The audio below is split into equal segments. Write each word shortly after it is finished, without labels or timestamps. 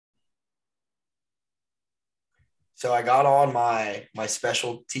So I got on my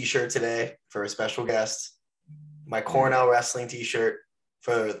special T-shirt today for a special guest. My Cornell wrestling T-shirt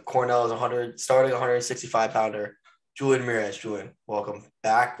for Cornell is 100, starting 165 pounder. Julian Ramirez. Julian, welcome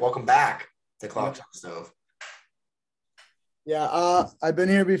back. Welcome back to Clocks on the Stove. Yeah, I've been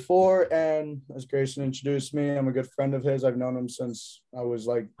here before, and as Grayson introduced me, I'm a good friend of his. I've known him since I was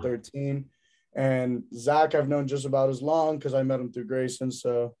like 13. And Zach, I've known just about as long because I met him through Grayson.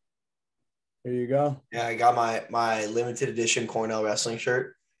 So here you go. Yeah, I got my limited edition Cornell wrestling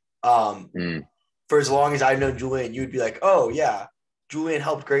shirt. For as long as I've known Julian, you'd be like, oh, yeah, Julian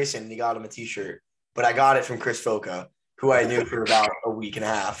helped Grayson and he got him a T-shirt. But I got it from Chris Foca, who I knew for about a week and a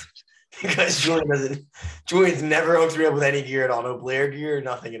half. Because Julian's never hooked me up with any gear at all. No Blair gear,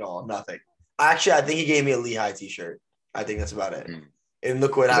 nothing at all. Nothing. Actually, I think he gave me a Lehigh T-shirt. I think that's about it. And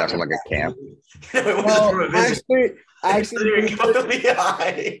look what happened. Is that from like a camp?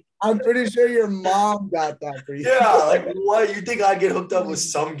 Actually, I'm pretty sure your mom got that for you. Yeah, like what? You think I'd get hooked up with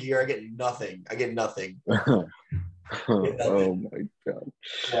some gear? I get nothing. Oh my God.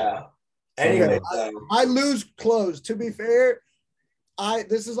 Yeah. Anyway, I lose clothes. To be fair,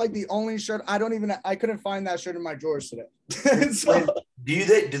 this is like the only shirt I couldn't find that shirt in my drawers today. So, do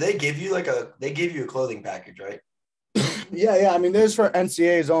they give you they give you a clothing package, right? Yeah. I mean, this is for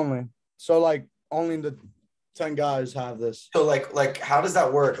NCAs only. So like only the 10 guys have this. So like how does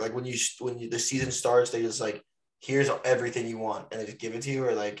that work? Like when the season starts, they just like, here's everything you want and they just give it to you,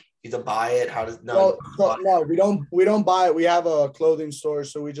 or like you have to buy it? How does no, we don't buy it. We have a clothing store,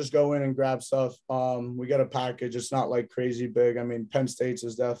 so we just go in and grab stuff. We get a package. It's not like crazy big. I mean, Penn State's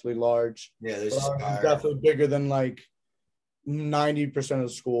is definitely large. Yeah, there's definitely bigger than like 90%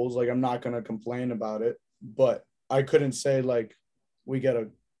 of schools. Like, I'm not gonna complain about it, but I couldn't say like we get a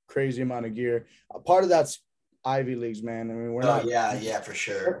crazy amount of gear. A part of that's Ivy Leagues, man. I mean, we're not. Yeah, for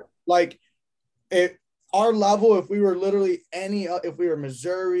sure. Like, our level, if we were literally if we were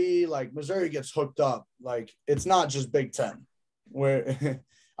Missouri, like Missouri gets hooked up. Like, it's not just Big Ten, where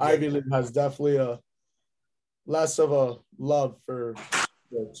Ivy League has definitely a less of a love for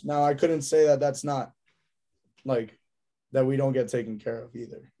sports. Now, I couldn't say that that's not like that we don't get taken care of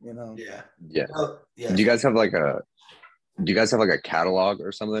either, you know? Yeah. Do you guys have like a catalog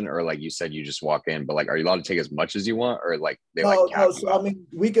or something, or like you said, you just walk in, but like, are you allowed to take as much as you want, or like they no, so, I mean,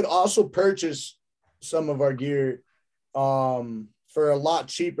 we could also purchase some of our gear for a lot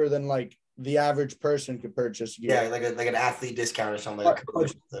cheaper than like the average person could purchase gear. Yeah, like an athlete discount or something.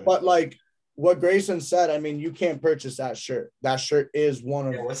 But like what Grayson said, I mean, you can't purchase that shirt. That shirt is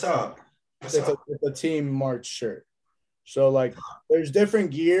one of what's up? It's a team March shirt. So like there's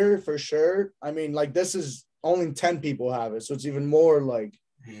different gear for sure. I mean, like this is only 10 people have it, so it's even more like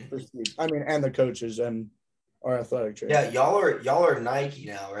I mean, and the coaches and our athletic trainer. Yeah, y'all are Nike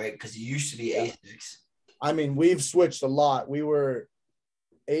now, right? Because you used to be Asics. I mean, we've switched a lot. We were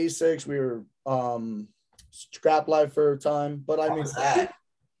Asics, we were Scrap Life for a time, but I mean,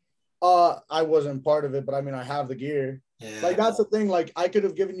 I wasn't part of it, but I mean, I have the gear. Yeah. Like that's the thing. Like I could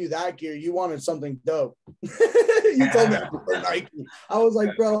have given you that gear. You wanted something dope. You told me I prefer Nike. I was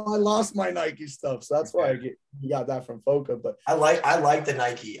like, bro, I lost my Nike stuff, so that's why you got that from Foca. But I like the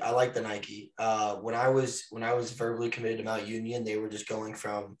Nike. I like the Nike. When I was verbally committed to Mount Union, they were just going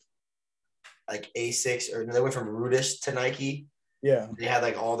from like Asics, or they went from Rudis to Nike. Yeah, they had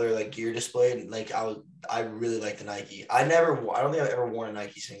like all their like gear displayed, and like I really like the Nike. I don't think I've ever worn a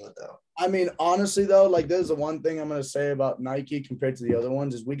Nike singlet though. I mean, honestly though, like there's the one thing I'm gonna say about Nike compared to the other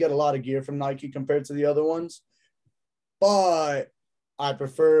ones is we get a lot of gear from Nike compared to the other ones, but I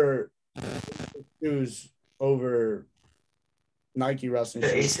prefer shoes over Nike wrestling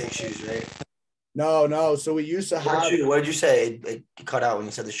shoes. Asics shoes, right? No. So we used to have. What did you say? It cut out when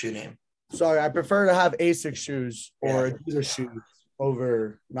you said the shoe name. Sorry, I prefer to have Asics shoes or Adidas shoes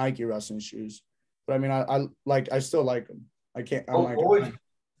over Nike wrestling shoes. But I mean, I still like them. I can't.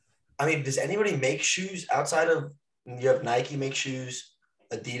 I mean, does anybody make shoes outside of you have Nike make shoes,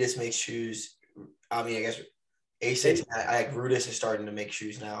 Adidas makes shoes? I mean, I guess Asics, Rudis is starting to make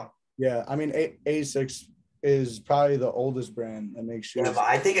shoes now. Yeah, I mean, Asics is probably the oldest brand that makes shoes. Yeah, but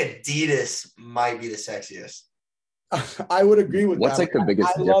I think Adidas might be the sexiest. I would agree with What's that. What's like the biggest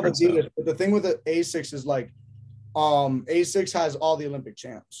difference? I love Adidas, but the thing with the Asics is like, Asics has all the Olympic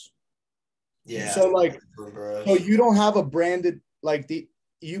champs. Yeah. So like, so you don't have a branded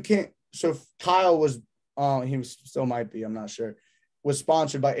you can't. So Kyle was, still might be, I'm not sure, was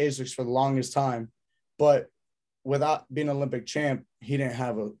sponsored by Asics for the longest time, but without being an Olympic champ, he didn't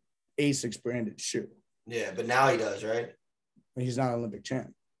have a Asics branded shoe. Yeah, but now he does, right? He's not an Olympic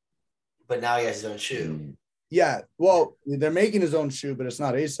champ. But now he has his own shoe. Yeah, well, they're making his own shoe, but it's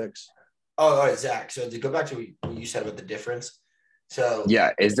not Asics. all right, Zach. So to go back to what you said about the difference. So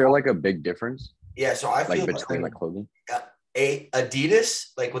yeah, is there like a big difference? Yeah, so I feel like between like clothing. A Adidas,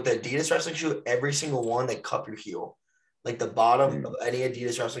 like with the Adidas wrestling shoe, every single one they cup your heel. Like the bottom of any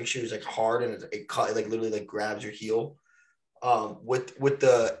Adidas wrestling shoe is like hard and it cut like literally like grabs your heel. With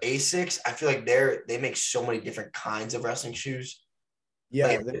the Asics, I feel like they make so many different kinds of wrestling shoes.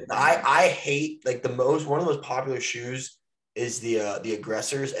 Yeah, like, I hate like one of the most popular shoes is the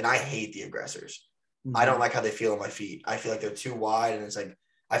Aggressors, and I hate the Aggressors. Mm-hmm. I don't like how they feel on my feet. I feel like they're too wide, and it's like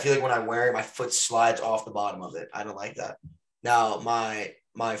I feel like when I wear it, my foot slides off the bottom of it. I don't like that. Now,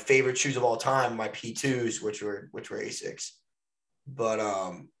 my favorite shoes of all time, my P2s, which were Asics. But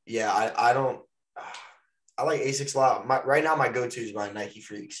yeah, I don't. I like Asics a lot. Right now, my go-to is my Nike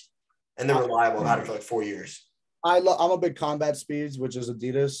Freaks, and they're reliable. I've had them for like 4 years. I'm a big Combat Speeds, which is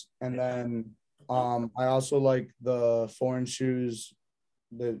Adidas, and then I also like the foreign shoes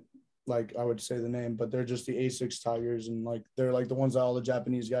that, like, I would say the name, but they're just the Asics Tigers, and like they're like the ones that all the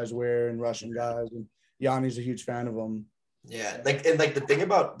Japanese guys wear and Russian guys, and Yanni's a huge fan of them. Yeah, like the thing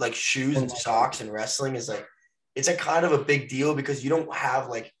about like shoes and socks and wrestling is like it's a kind of a big deal because you don't have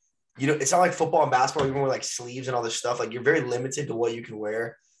like it's not like football and basketball even with like sleeves and all this stuff. Like you're very limited to what you can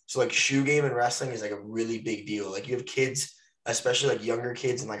wear. So like shoe game and wrestling is like a really big deal. Like you have kids, especially like younger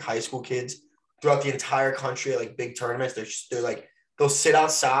kids and like high school kids throughout the entire country at like big tournaments. They're like they'll sit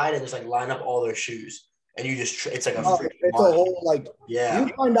outside and just like line up all their shoes, and you just it's like a whole like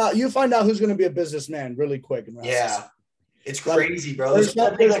you find out who's going to be a businessman really quick. Yeah, it's crazy, bro. There's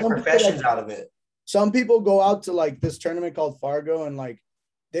like professions out of it. Some people go out to like this tournament called Fargo, and like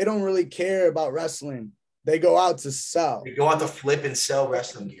they don't really care about wrestling. They go out to sell. They go out to flip and sell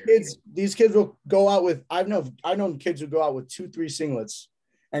wrestling gear. These kids will go out with. I've known kids who go out with 2-3 singlets,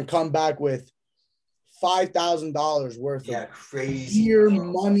 and come back with $5,000 worth of crazy gear,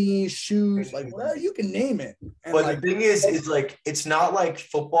 money, shoes, like whatever you can name it. And but like, the thing is like it's not like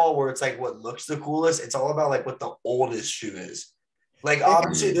football where it's like what looks the coolest. It's all about like what the oldest shoe is. Like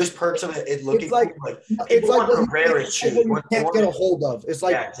obviously there's perks of it looking like cool. Like it's like the rarest shoe you can't get a hold of. It's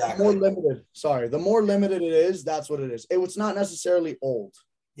like more limited. Sorry, the more limited it is, that's what it is. It's not necessarily old.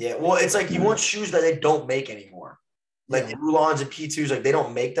 Yeah, well, it's like you want shoes that they don't make anymore. Like Ulans and P2s, like they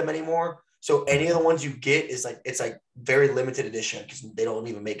don't make them anymore. So any of the ones you get is like it's like very limited edition because they don't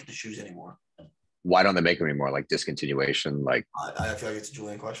even make the shoes anymore. Why don't they make them anymore? Like discontinuation? Like I feel like it's a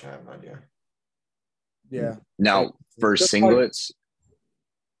Julian question. I have no idea. Yeah. Now for singlets,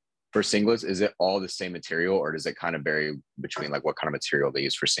 is it all the same material, or does it kind of vary between like what kind of material they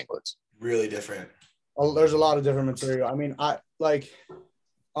use for singlets? Really different. Oh, there's a lot of different material. I mean, I like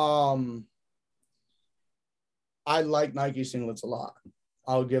Nike singlets a lot.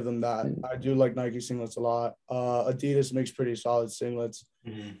 I'll give them that. I do like Nike singlets a lot. Adidas makes pretty solid singlets.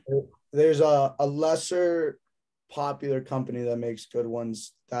 Mm-hmm. There's a lesser popular company that makes good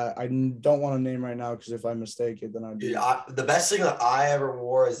ones that I don't want to name right now because if I mistake it, then I'd be. The best singlet I ever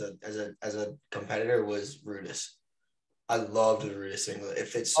wore as a competitor was Rudis. I loved the Rudis singlet. It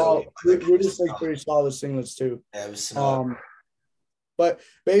fits so. Rudis makes pretty solid singlets too. Yeah, it was small. But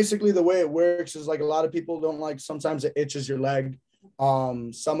basically, the way it works is like a lot of people don't like. Sometimes it itches your leg.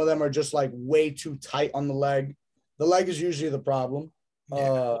 Some of them are just like way too tight on the leg. The leg is usually the problem.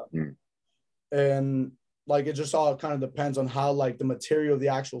 And like it just all kind of depends on how like the material of the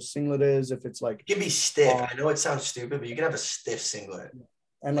actual singlet is. If it's like it can be stiff. I know it sounds stupid, but you can have a stiff singlet.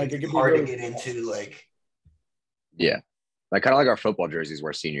 And like it can be hard to get into. Like like kind of like our football jerseys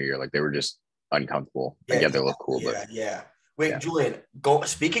were senior year. Like they were just uncomfortable. They look cool, but Wait, Julian,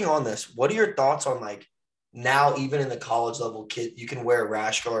 speaking on this, what are your thoughts on like now, even in the college level kid, you can wear a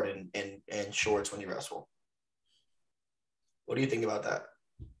rash guard and shorts when you wrestle? What do you think about that?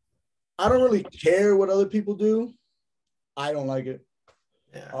 I don't really care what other people do. I don't like it.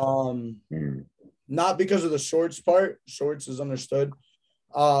 Yeah. Not because of the shorts part. Shorts is understood.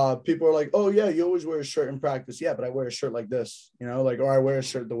 People are like, oh yeah, you always wear a shirt in practice. Yeah, but I wear a shirt like this, like, or I wear a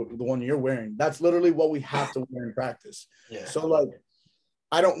shirt the one you're wearing. That's literally what we have to wear in practice. Yeah. So like,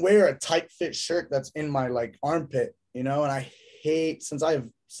 I don't wear a tight fit shirt that's in my like armpit, and I hate since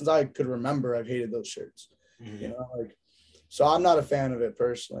I could remember, I've hated those shirts. Mm-hmm. Like, so I'm not a fan of it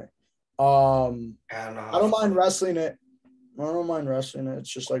personally. I don't mind wrestling it. I don't mind wrestling it. It's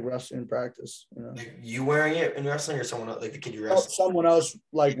just like wrestling in practice, Like you wearing it in wrestling or someone else, like the kid you wrestle? Someone else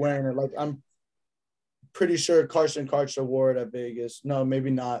like wearing it. Like I'm pretty sure Carson Karchla wore it at Vegas. No, maybe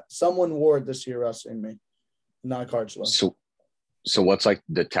not. Someone wore it this year wrestling me, not Karchla. So what's like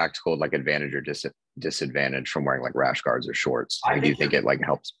the tactical like advantage or disadvantage from wearing like rash guards or shorts? Do you think it like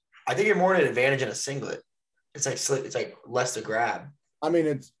helps? I think you're more an advantage in a singlet. It's like less to grab. I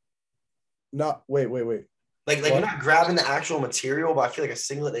mean, No, wait. Like you're not grabbing the actual material, but I feel like a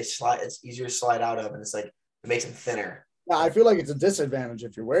singlet it's easier to slide out of, and it's like it makes them thinner. Yeah, I feel like it's a disadvantage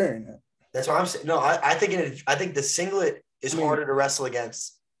if you're wearing it. That's what I'm saying. No, I think the singlet is harder to wrestle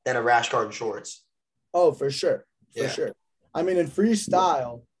against than a rash guard and shorts. Oh, for sure. For sure. I mean, in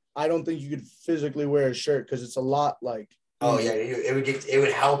freestyle, I don't think you could physically wear a shirt because it's a lot like. Oh yeah, it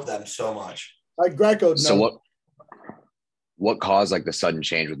would help them so much. Like Greco. So what caused like the sudden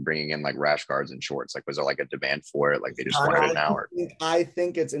change with bringing in like rash guards and shorts? Like, was there like a demand for it? Like they just wanted it now? I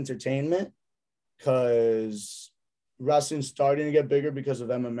think it's entertainment because wrestling's starting to get bigger because of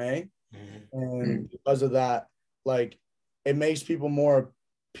MMA. And because of that, like it makes people more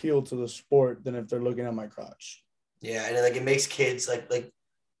appeal to the sport than if they're looking at my crotch. Yeah, and like it makes kids like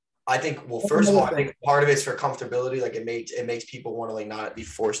I think first of all, I think part of it's for comfortability. Like it makes people want to like not be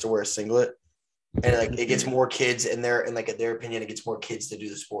forced to wear a singlet. And like it gets more kids in their opinion, it gets more kids to do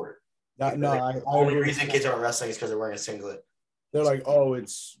the sport. The only reason kids aren't wrestling is because they're wearing a singlet. They're like, oh,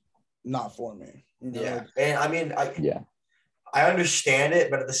 it's not for me. You know? Yeah. And I mean, I understand it,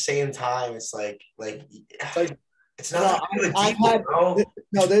 but at the same time, it's like it's not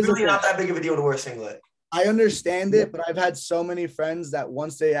there's really not that big of a deal to wear a singlet. I understand it, but I've had so many friends that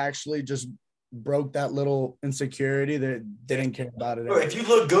once they actually just broke that little insecurity, they didn't care about it. If you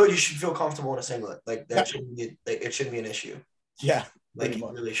look good, you should feel comfortable in a singlet. Like that shouldn't be it shouldn't be an issue. Yeah, like it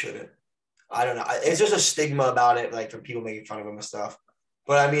really shouldn't. I don't know. It's just a stigma about it, like from people making fun of them and stuff.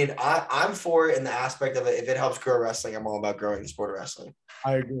 But I mean, I'm for it in the aspect of it. If it helps grow wrestling, I'm all about growing the sport of wrestling.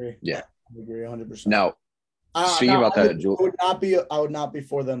 I agree. Yeah, I agree 100%. Now, speaking about that, I would not be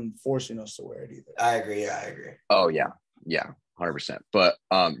for them forcing us to wear it either. I agree. Yeah, I agree. Oh yeah, 100%. But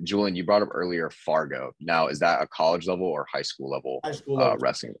Julian, you brought up earlier Fargo. Now, is that a college level or high school level? High school level.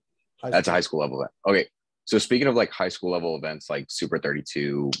 Wrestling. That's a high school level event. Okay. So speaking of like high school level events like Super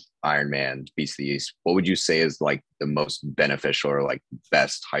 32, Ironman, Beats of the East, what would you say is like the most beneficial or like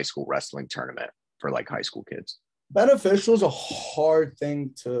best high school wrestling tournament for like high school kids? Beneficial is a hard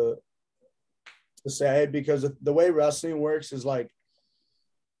thing to say because the way wrestling works is like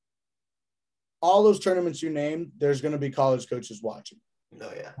all those tournaments you named, there's going to be college coaches watching.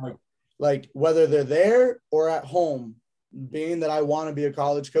 Oh, yeah. Like whether they're there or at home, being that I want to be a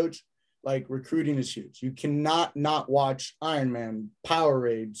college coach, like recruiting is huge. You cannot not watch Ironman,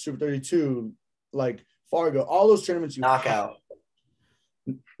 Powerade, Super 32, like Fargo, all those tournaments. Knockout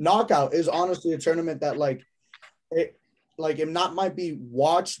is honestly a tournament that it might be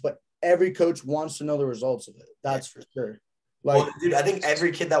watched, but every coach wants to know the results of it. That's for sure. Dude, I think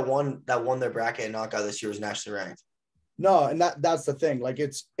every kid that won their bracket and knockout this year was nationally ranked. No, and that's the thing. Like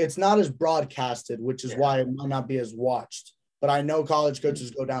it's not as broadcasted, which is why it might not be as watched. But I know college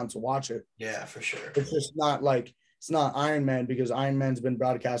coaches go down to watch it. Yeah, for sure. It's just not it's not Ironman because Ironman's been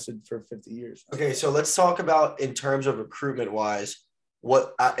broadcasted for 50 years. Okay, so let's talk about in terms of recruitment wise,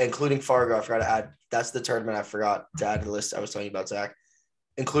 what including Fargo, I forgot to add. That's the tournament I forgot to add to the list I was telling you about, Zach.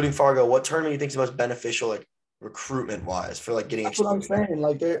 Including Fargo, what tournament do you think is the most beneficial, like recruitment wise, for like getting? That's what I'm saying.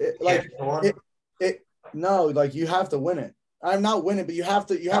 No, like you have to win it. I'm not winning, but you have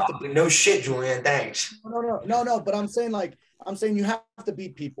to. No shit, Julian. Thanks. No. But I'm saying you have to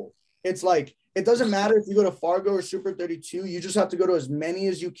beat people. It's like it doesn't matter if you go to Fargo or Super 32. You just have to go to as many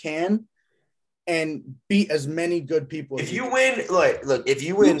as you can and beat as many good people. If you win, if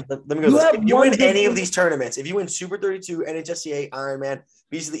you win, let me go. If you win any of these tournaments, if you win Super 32, NHSCA, Ironman,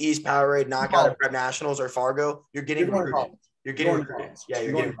 Beast of the East, Powerade, Knockout, Prep Nationals, or Fargo, you're getting recruited. You're getting recruited. Yeah,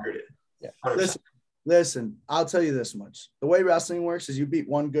 you're getting recruited. Yeah. Listen, I'll tell you this much. The way wrestling works is you beat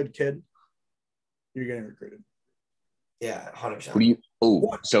one good kid, you're getting recruited. Yeah, 100%.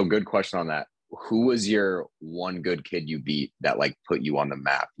 So good question on that. Who was your one good kid you beat that like put you on the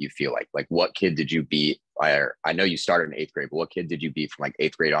map? You feel like what kid did you beat? I know you started in 8th grade, but what kid did you beat from like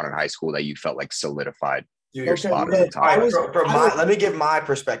 8th grade on in high school that you felt like solidified your spot at the top? Let me give my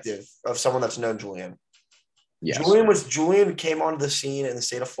perspective of someone that's known Julian. Yes. Julian came onto the scene in the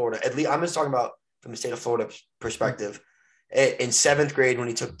state of Florida. At least I'm just talking about from the state of Florida perspective. In 7th grade when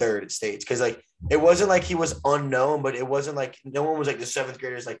he took 3rd at states, because like it wasn't like he was unknown, but it wasn't like no one was like the 7th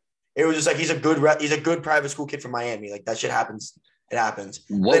graders. Like it was just like he's a good private school kid from Miami. Like that shit happens. It happens.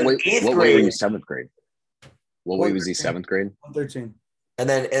 What weight were you 7th grade? What weight was he 7th grade? 113. And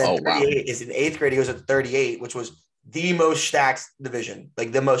then 38 is in 8th grade. He was at 38, which was the most stacked division,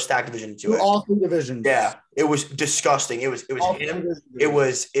 like the most stacked division to it. All 3 divisions. Yeah, it was disgusting. It was him. It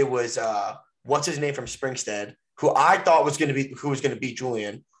was what's his name from Springstead, who I thought was going to beat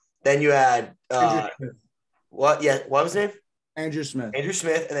Julian. Then you had what was his name? Andrew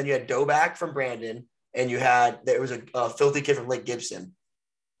Smith, and then you had Doback from Brandon, and there was a filthy kid from Lake Gibson.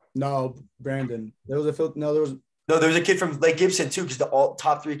 No, Brandon. There was a no. There was No, there was a kid from Lake Gibson too, because the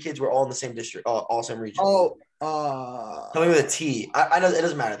top 3 kids were all in the same district, all same region. oh Something with a T. I know it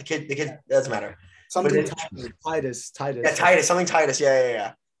doesn't matter. The kid it doesn't matter. something Titus. Yeah, Titus. Something Titus.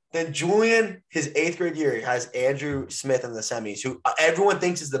 Yeah. Then Julian, his 8th grade year, has Andrew Smith in the semis, who everyone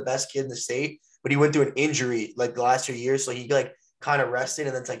thinks is the best kid in the state, but he went through an injury like the last 2 years, so he like kind of rested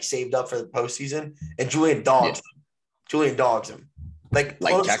and then like saved up for the postseason. And Julian dogs him. Julian dogs him. Like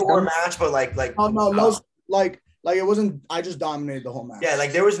close score match, but like no, like it wasn't. I just dominated the whole match. Yeah,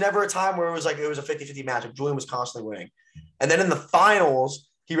 like there was never a time where it was a 50-50 match. Like Julian was constantly winning. And then in the finals,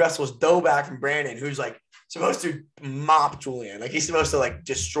 he wrestles Doback from Brandon, who's like supposed to mop Julian. Like he's supposed to like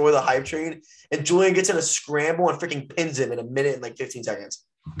destroy the hype train. And Julian gets in a scramble and freaking pins him in a minute and like 15 seconds.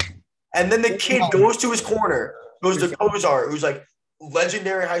 And then the kid goes to his corner, goes to Kozar, who's like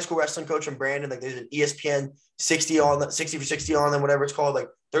legendary high school wrestling coach from Brandon. Like there's an ESPN 60 for 60 on them, whatever it's called, like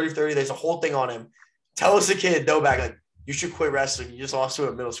 30-30. There's a whole thing on him. Tells the kid, Doback, like, you should quit wrestling. You just lost to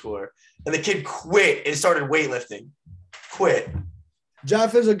a middle schooler. And the kid quit and started weightlifting. Quit.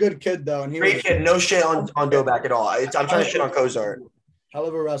 Jeff is a good kid, though. And Great kid. No shit on Doback at all. I'm trying to shit on Kozar. Hell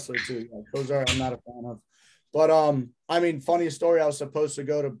of a wrestler, too. Yeah, Kozar, I'm not a fan of. But, I mean, funny story, I was supposed to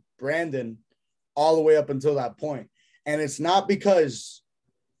go to Brandon all the way up until that point. And it's not because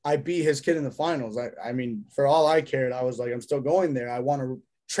I beat his kid in the finals. I mean, for all I cared, I was like, I'm still going there. I want to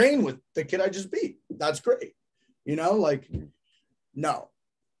train with the kid I just beat. That's great. You know, like, no.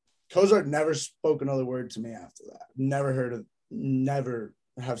 Kozar never spoke another word to me after that. Never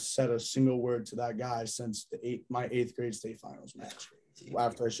have said a single word to that guy since my 8th grade state finals match.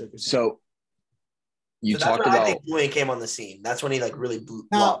 After I shook his hand. So talked about. I think Julian came on the scene. That's when he like really blew.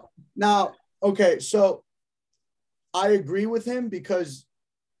 Now, okay, so I agree with him because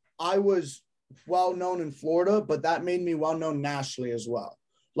I was well known in Florida, but that made me well known nationally as well.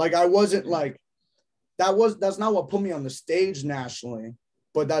 Like I wasn't like that's not what put me on the stage nationally,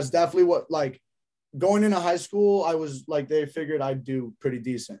 but that's definitely what, like, going into high school, I was like, they figured I'd do pretty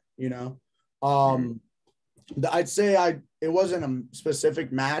decent, you know. I'd say it wasn't a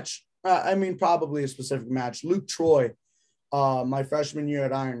specific match. I mean, probably a specific match. Luke Troy, my freshman year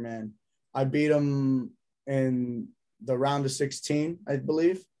at Ironman, I beat him in the round of 16, I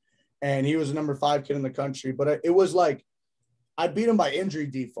believe. And he was the number 5 kid in the country, but it was like, I beat him by injury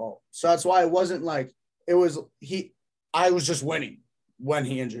default. So that's why it wasn't like, I was just winning when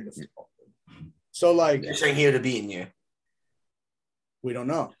he injured himself. So like, you're saying he would have beaten you. We don't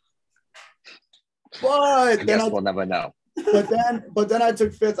know. But then we'll never know. But then I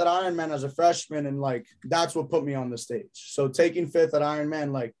took 5th at Ironman as a freshman, and like that's what put me on the stage. So taking 5th at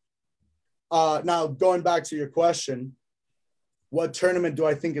Ironman, like now going back to your question, what tournament do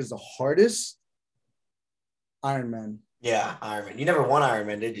I think is the hardest? Ironman. Yeah, Ironman. You never won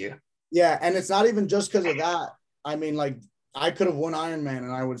Ironman, did you? Yeah, and it's not even just because of that. I mean, like, I could have won Ironman,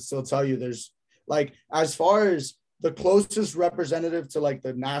 and I would still tell you there's, like, as far as the closest representative to, like,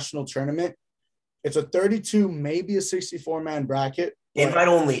 the national tournament, it's a 32, maybe a 64-man bracket. Invite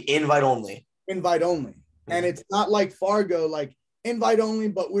only. Mm-hmm. And it's not like Fargo, like, invite only,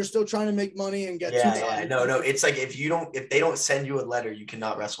 but we're still trying to make money and get No. It's like if they don't send you a letter, you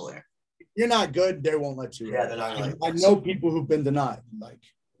cannot wrestle there. You're not good, they won't let you. Yeah, they're not like I know people who've been denied. Like,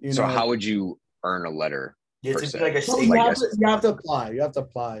 you know. So how would you earn a letter? You have to be like a state. You have to apply. You have to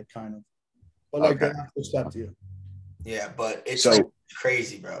apply, kind of. But like, they have to accept you. Yeah, but it's like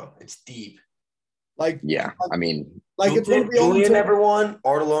crazy, bro. It's deep. Like, yeah, I mean, like Julian never won.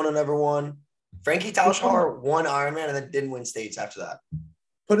 Artelona never won. Frankie Talshar won Ironman and then didn't win states after that.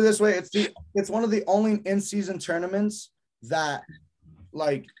 Put it this way, it's one of the only in-season tournaments that,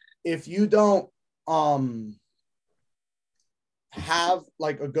 like, if you don't have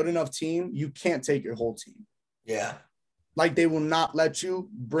like a good enough team, you can't take your whole team. Yeah. Like, they will not let you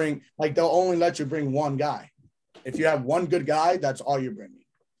bring, like, they'll only let you bring one guy. If you have one good guy, that's all you're bringing.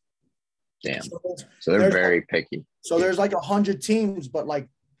 Damn. So they're very picky. So there's like 100 teams, but like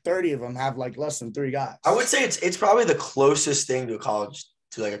 30 of them have like less than 3 guys. I would say it's probably the closest thing to a college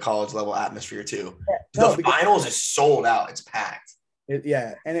level atmosphere too. Yeah. The finals is sold out. It's packed.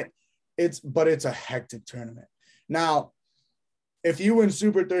 It's a hectic tournament. Now, if you win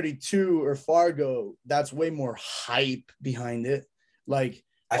Super 32 or Fargo, that's way more hype behind it. Like,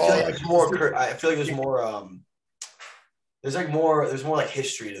 I feel like there's more. I feel like there's more. There's more like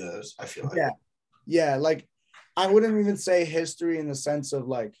history to those. I feel like. Yeah. Like, I wouldn't even say history in the sense of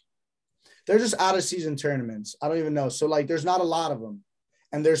like, they're just out of season tournaments. I don't even know. So like, there's not a lot of them,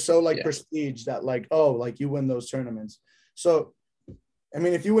 and they're so like prestige that like, oh, like you win those tournaments. So, I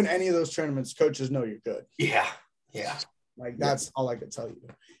mean, if you win any of those tournaments, coaches know you're good. Yeah. Like, that's all I can tell you.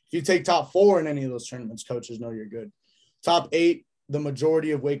 If you take top 4 in any of those tournaments, coaches know you're good. Top 8, the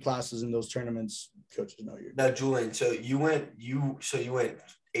majority of weight classes in those tournaments, coaches know you're good. Now, Julian, so you went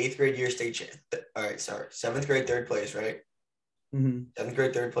 8th grade year state champ. All right, sorry. 7th grade, 3rd place, right? Mm-hmm. 7th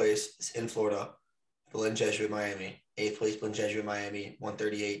grade, 3rd place in Florida. Berlin Jesuit, Miami. 8th place, Berlin Jesuit, Miami.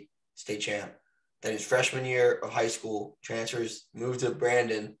 138, state champ. Then his freshman year of high school, transfers, moved to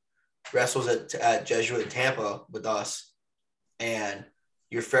Brandon, wrestles at Jesuit Tampa with us. And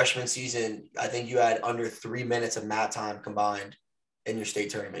your freshman season, I think you had under 3 minutes of mat time combined in your state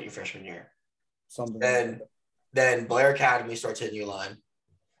tournament your freshman year. Then Blair Academy starts hitting your line.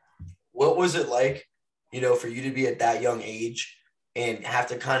 What was it like, for you to be at that young age and have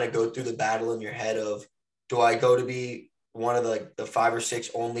to kind of go through the battle in your head of, do I go to be one of the 5 or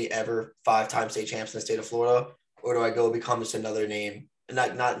 6 only ever 5-time state champs in the state of Florida, or do I go become just another name?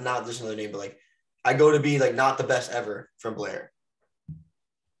 Not just another name, but I go to be not the best ever from Blair.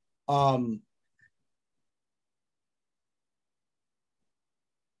 It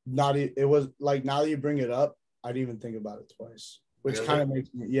was now that you bring it up, I didn't even think about it twice, which Really? kind of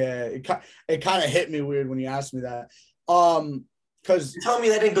makes me, it kind of hit me weird when you asked me that. Because you're telling me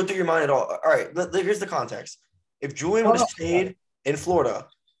that didn't go through your mind at all. All right, here's the context. If Julian would have stayed in Florida,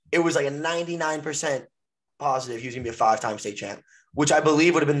 it was a 99% positive he was going to be a 5-time state champ, which I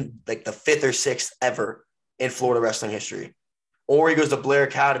believe would have been the 5th or 6th ever in Florida wrestling history. Or he goes to Blair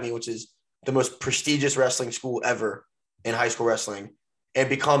Academy, which is the most prestigious wrestling school ever in high school wrestling, and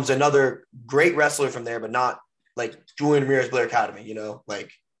becomes another great wrestler from there, but not Julian Ramirez, Blair Academy,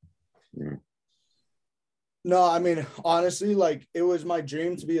 No, I mean, honestly, it was my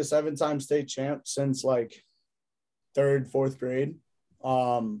dream to be a 7-time state champ since 3rd, 4th grade.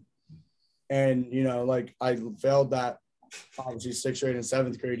 And, I failed that obviously 6th grade and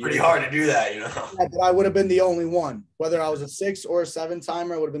 7th grade. Pretty hard to do that, Yeah, but I would have been the only one. Whether I was a 6 or a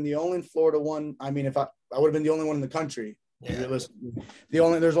 7-timer, I would have been the only Florida one. I mean, if I would have been the only one in the country. Yeah.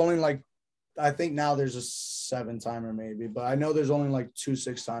 There's only I think now there's a 7-timer maybe, but I know there's only 2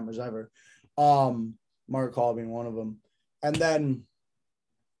 6-timers ever. Mark Hall being one of them. And then,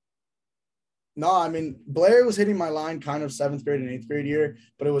 no, I mean, Blair was hitting my line kind of 7th grade and 8th grade year,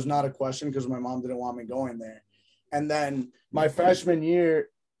 but it was not a question because my mom didn't want me going there. And then my freshman year,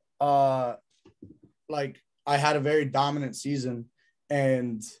 I had a very dominant season,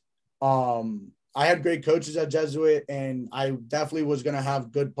 and I had great coaches at Jesuit, and I definitely was going to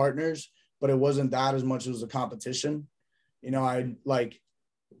have good partners, but it wasn't that as much as a competition.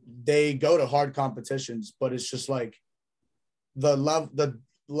 They go to hard competitions, but it's just the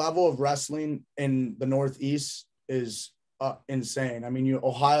level of wrestling in the Northeast is insane. I mean,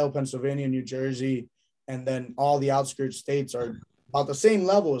 Ohio, Pennsylvania, New Jersey, and then all the outskirts states are about the same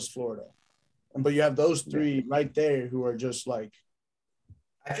level as Florida. But you have those 3 right there who are just I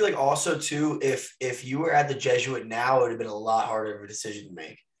feel also too, if you were at the Jesuit now, it would have been a lot harder of a decision to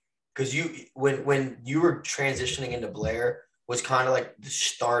make. Because when you were transitioning into Blair was kind of the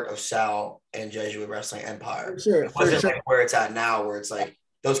start of Sal and Jesuit Wrestling Empire. Sure, it wasn't where it's at now, where it's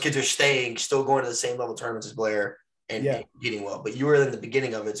those kids are staying, still going to the same level tournaments as Blair and competing well. But you were in the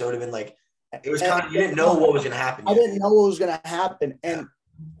beginning of it, so it would have been it was kind of, you didn't know what was going to happen. I didn't know what was going to happen. And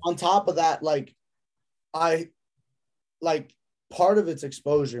on top of that, part of it's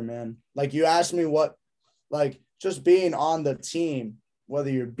exposure, man. You asked me what, just being on the team, whether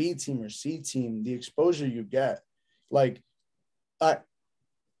you're B team or C team, the exposure you get,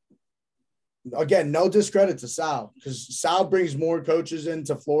 again, no discredit to Sal, because Sal brings more coaches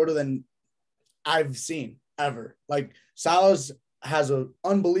into Florida than I've seen ever. Sal has an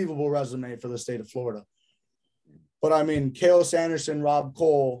unbelievable resume for the state of Florida. But I mean, Cale Sanderson, Rob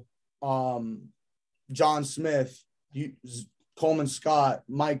Cole, John Smith, Coleman Scott,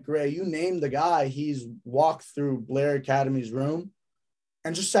 Mike Gray, you name the guy, he's walked through Blair Academy's room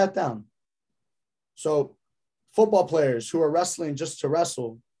and just sat down. So football players who are wrestling just to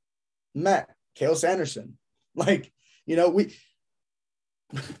wrestle met Cale Sanderson. We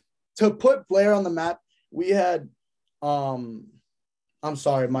to put Blair on the map, we had I'm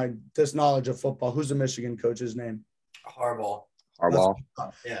sorry, my disknowledge of football. Who's the Michigan coach's name? Harbaugh.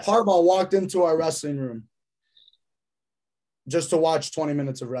 Yes. Harbaugh walked into our wrestling room just to watch 20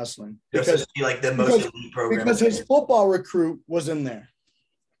 minutes of wrestling. Because the most elite program. Because his football recruit was in there.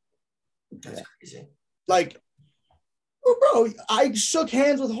 That's crazy. Bro, I shook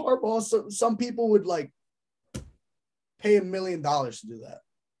hands with Harbaugh. So some people would pay $1 million to do that.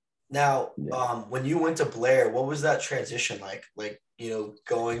 Now, when you went to Blair, what was that transition like?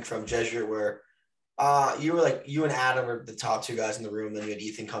 Going from Jesuit where you were you and Adam were the top 2 guys in the room, then you had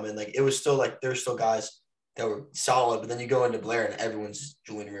Ethan come in. It was still there's still guys that were solid, but then you go into Blair and everyone's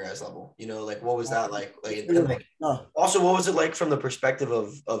Julian Ramirez level. You know, like what was that like? And like also, what was it like from the perspective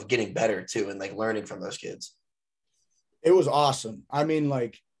of getting better too, and like learning from those kids? It was awesome. I mean,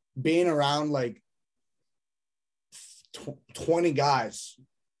 like being around like 20 guys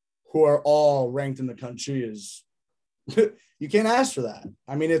who are all ranked in the country is you can't ask for that.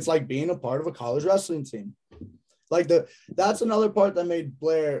 I mean, it's like being a part of a college wrestling team. Like that's another part that made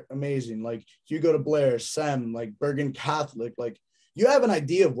Blair amazing. Like you go to Blair, Sem, like Bergen Catholic, like you have an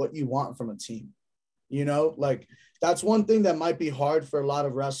idea of what you want from a team. You know, like that's one thing that might be hard for a lot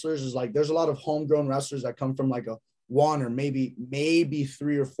of wrestlers is like there's a lot of homegrown wrestlers that come from like a one or maybe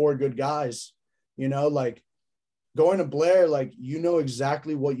 3 or 4 good guys, you know, like going to Blair, like, you know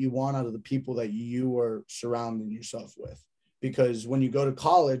exactly what you want out of the people that you are surrounding yourself with, because when you go to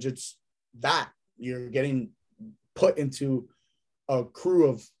college, it's that you're getting put into a crew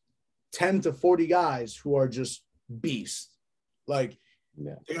of 10 to 40 guys who are just beasts. Like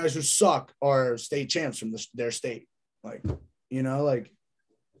the guys who suck are state champs from their state. Like, you know, like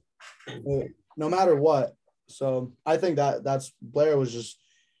no matter what. So I think that's Blair was just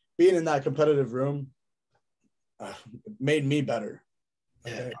being in that competitive room made me better.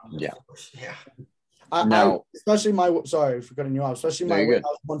 Yeah. Yeah. Yeah. I especially sorry for cutting you off, especially my weight, I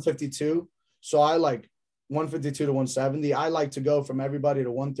was 152. So I like 152 to 170. I like to go from everybody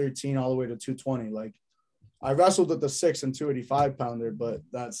to 113 all the way to 220. Like I wrestled with the 6 and 285 pounder, but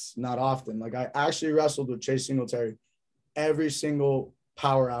that's not often. Like I actually wrestled with Chase Singletary every single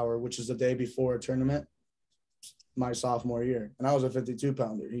power hour, which is the day before a tournament, my sophomore year. And I was a 52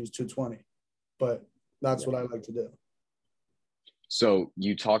 pounder. He was 220. But that's what I like to do. So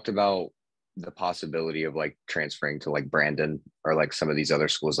you talked about the possibility of like transferring to like Brandon or like some of these other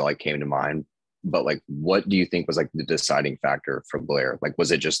schools that like came to mind. But like, what do you think was like the deciding factor for Blair? Like,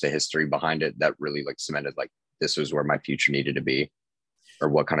 was it just the history behind it that really like cemented like this was where my future needed to be? Or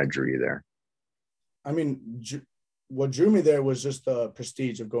what kind of drew you there? I mean, what drew me there was just the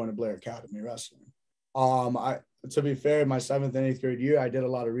prestige of going to Blair Academy Wrestling. To be fair, my 7th and 8th grade year, I did a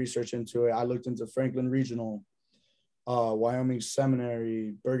lot of research into it. I looked into Franklin Regional, Wyoming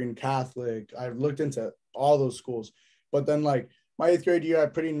Seminary, Bergen Catholic. I've looked into all those schools. But then like my 8th grade year, I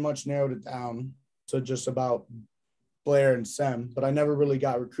pretty much narrowed it down to just about Blair and Sem. But I never really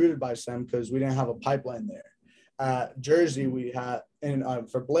got recruited by Sem because we didn't have a pipeline there. At Jersey, we had, and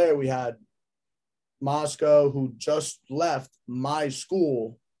for Blair, we had Moscow, who just left my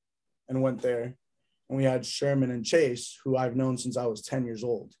school and went there. And we had Sherman and Chase, who I've known since I was 10 years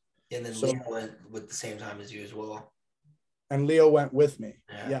old. And then Leo went with the same time as you as well. And Leo went with me.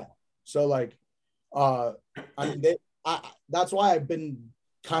 Yeah. So like, I mean, that's why I've been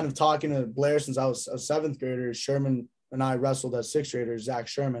kind of talking to Blair since I was a 7th grader. Sherman and I wrestled as 6th graders. Zach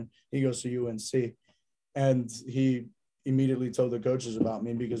Sherman, he goes to UNC, and he immediately told the coaches about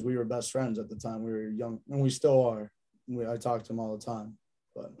me because we were best friends at the time. We were young, and we still are. I talk to him all the time.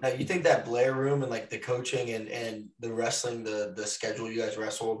 But now, you think that Blair room and like the coaching and the wrestling, the schedule you guys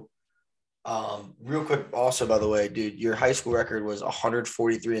wrestled, real quick also, by the way, dude, your high school record was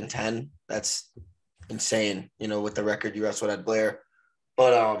 143-10. That's insane, you know, with the record you wrestled at Blair.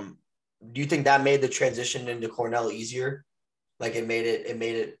 But do you think that made the transition into Cornell easier? Like it made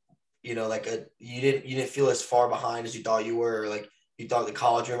it, you know, like you didn't feel as far behind as you thought you were, or like you thought the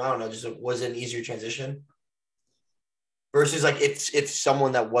college room, I don't know, just was it an easier transition? Versus like if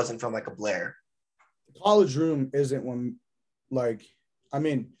someone that wasn't from like a Blair. The college room isn't one, like, I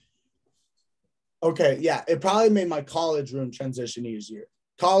mean, okay, yeah, it probably made my college room transition easier.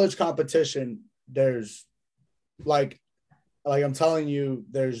 College competition, there's like I'm telling you,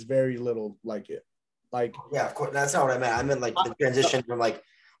 there's very little like it. Like, yeah, of course, that's not what I meant. I meant like the transition from like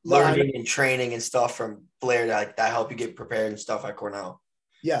learning and training and stuff from Blair that help you get prepared and stuff at Cornell.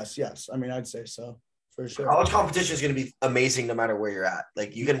 Yes. I mean, I'd say so. For sure. College competition is going to be amazing no matter where you're at.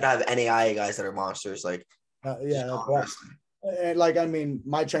 Like you can have NAIA guys that are monsters. Like that's right. And like, I mean,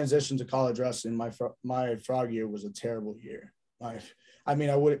 my transition to college wrestling, my frog year was a terrible year. I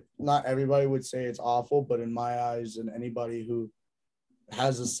mean, not everybody would say it's awful, but in my eyes, and anybody who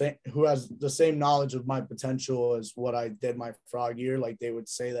has the same knowledge of my potential as what I did my frog year, like they would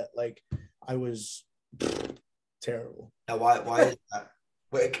say that like I was terrible. Now, why is that?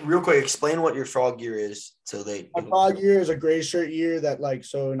 Wait, real quick, explain what your frog year is. My frog year is a gray shirt year that like,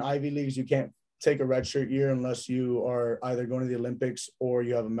 so in Ivy Leagues, you can't take a red shirt year unless you are either going to the Olympics or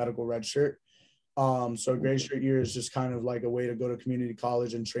you have a medical red shirt. So gray shirt year is just kind of like a way to go to community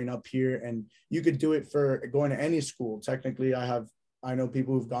college and train up here. And you could do it for going to any school. Technically, I know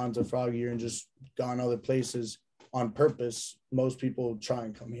people who've gone to frog year and just gone other places on purpose. Most people try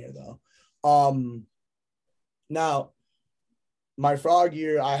and come here though. Now, my frog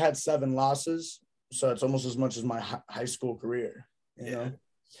year, I had 7 losses, so it's almost as much as my high school career. You know,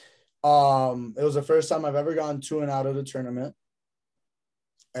 it was the first time I've ever gone 2 and out of the tournament,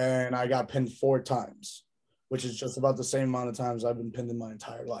 and I got pinned 4 times, which is just about the same amount of times I've been pinned in my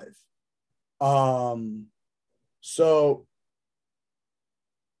entire life. So,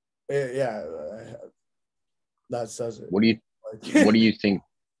 that says it. What do you think?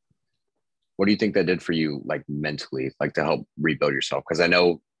 What do you think that did for you, like mentally, like to help rebuild yourself? Because I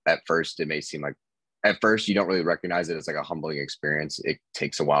know at first it may seem like at first you don't really recognize it as like a humbling experience. It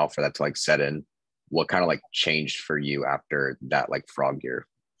takes a while for that to like set in. What kind of like changed for you after that like frog year?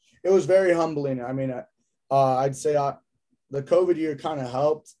 It was very humbling. I mean, I'd say the COVID year kind of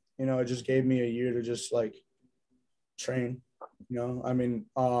helped. You know, it just gave me a year to just like train. You know, I mean,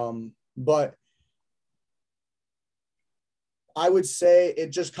 but I would say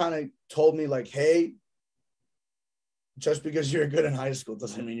it just kind of told me like, hey, just because you're good in high school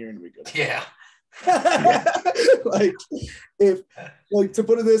doesn't mean you're gonna be good. Yeah. Like, if like to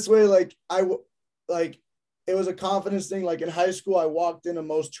put it this way, like it was a confidence thing. Like in high school, I walked into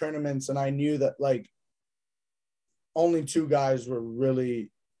most tournaments and I knew that like only 2 guys were really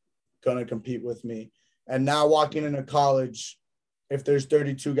gonna compete with me. And now walking into college, if there's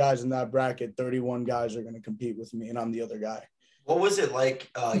 32 guys in that bracket, 31 guys are gonna compete with me, and I'm the other guy. What was it like,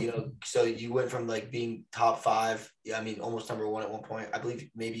 so you went from like being top 5, I mean, almost number 1 at one point. I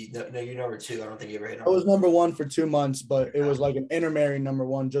believe maybe, no, you're number 2. I don't think you ever hit number 1. I was number 1 for 2 months, but it was like an intermediary number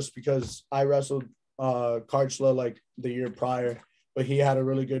 1 just because I wrestled Karchla like the year prior, but he had a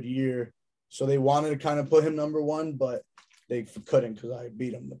really good year. So they wanted to kind of put him number 1, but they couldn't because I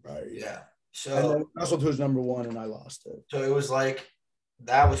beat him the prior year. Yeah. So and then wrestled who's number 1 and I lost it. So it was like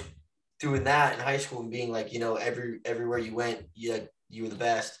that was doing that in high school and being like, everywhere you went, you were the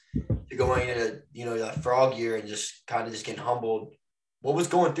best. To going into, that frog year and just kind of just getting humbled. What was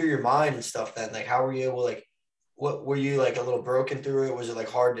going through your mind and stuff then? Like, how were you able, like, what were you like a little broken through it? Was it like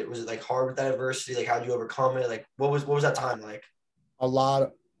hard? Was it like hard with that adversity? Like, how did you overcome it? Like, what was that time like? A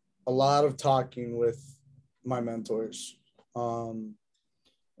lot of talking with my mentors. I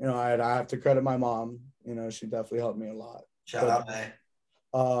have to credit my mom. She definitely helped me a lot. Shout out, man.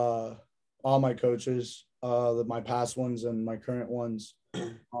 All my coaches, my past ones and my current ones,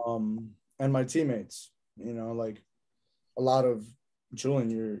 and my teammates. Like a lot of Julian,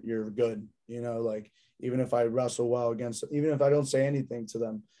 you're good. Like even if I wrestle well even if I don't say anything to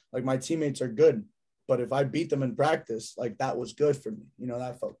them, like my teammates are good. But if I beat them in practice, like that was good for me.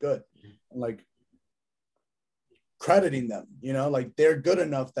 That felt good. And like crediting them, like they're good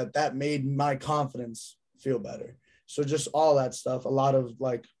enough that made my confidence feel better. So just all that stuff, a lot of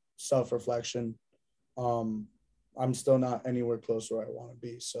like self-reflection. I'm still not anywhere close where I want to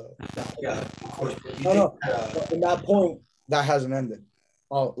be. So yeah, of course. In that point, that hasn't ended.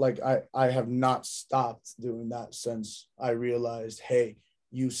 I have not stopped doing that since I realized, hey,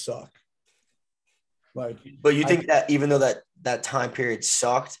 you suck. Like, but you think that even though that time period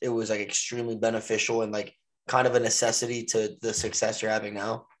sucked, it was like extremely beneficial and like kind of a necessity to the success you're having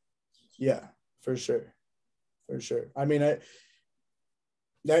now? Yeah, for sure. I mean,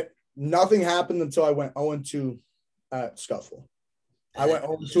 nothing happened until I went 0-2 at Scuffle. I went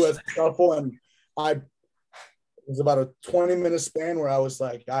 0-2 at Scuffle, and it was about a 20-minute span where I was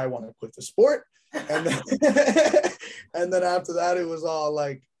like, I want to quit the sport. And then, and then after that, it was all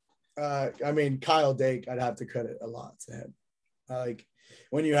like, Kyle Dake, I'd have to credit a lot to him. Like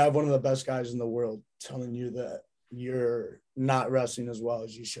when you have one of the best guys in the world telling you that you're not wrestling as well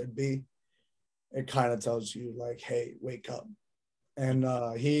as you should be, it kind of tells you like, hey, wake up. And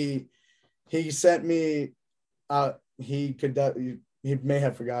he sent me he may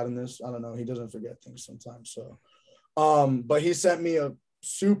have forgotten this. I don't know. He doesn't forget things sometimes. So, but he sent me a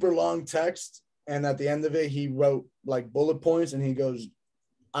super long text. And at the end of it, he wrote like bullet points and he goes,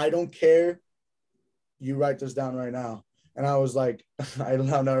 I don't care. You write this down right now. And I was like,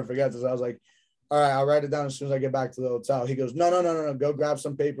 I'll never forget this. I was like, all right, I'll write it down as soon as I get back to the hotel. He goes, no. Go grab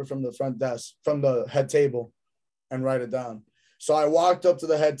some paper from the front desk, from the head table, and write it down. So I walked up to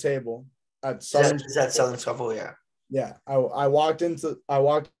the head table at Southern. Is that Southern Scuffle? Yeah. Yeah. I walked up to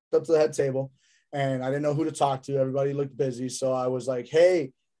the head table and I didn't know who to talk to. Everybody looked busy. So I was like,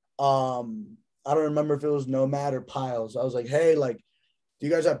 hey, I don't remember if it was Nomad or Piles. I was like, hey, like, do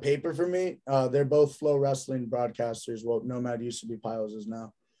you guys have paper for me? They're both Flow Wrestling broadcasters. Well, Nomad used to be, Piles is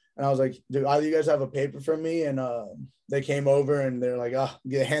now. And I was like, do either of you guys have a paper for me? And they came over and they're like,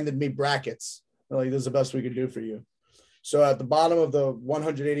 they handed me brackets. They're like, this is the best we could do for you. So at the bottom of the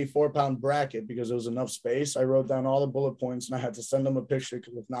 184-pound bracket, because there was enough space, I wrote down all the bullet points and I had to send him a picture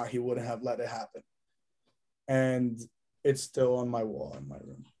because if not, he wouldn't have let it happen. and it's still on my wall in my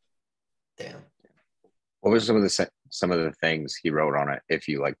room. Damn. What was some of the things he wrote on it? If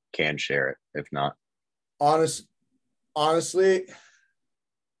you like can share it, if not, honestly,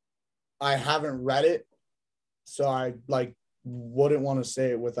 I haven't read it, so I like wouldn't want to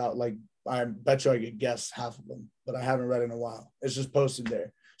say it without like I bet you I could guess half of them, but I haven't read it in a while. It's just posted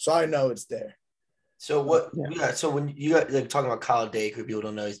there, so I know it's there. So what? Yeah. So when you got like talking about Kyle Dake, who people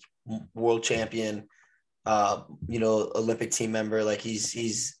don't know, he's world champion, Olympic team member. Like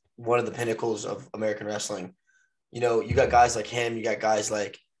he's one of the pinnacles of American wrestling. You got guys like him. You got guys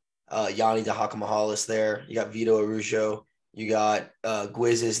like Yanni Dahakamahalis there. You got Vito Araujo. You got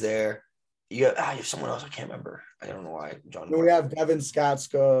Gwiz is there. You have someone else I can't remember. I don't know why. John. We have Devin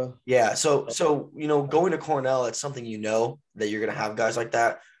Skatska. Yeah. So going to Cornell, it's something that you're gonna have guys like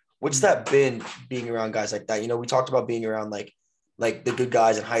that. What's that been being around guys like that? We talked about being around like the good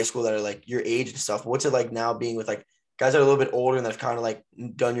guys in high school that are like your age and stuff. What's it like now being with like guys that are a little bit older and that have kind of like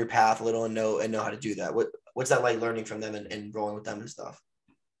done your path a little and know how to do that? What's that like learning from them and rolling with them and stuff?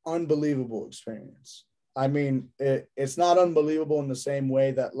 Unbelievable experience. I mean, it's not unbelievable in the same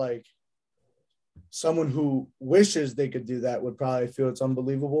way that like someone who wishes they could do that would probably feel it's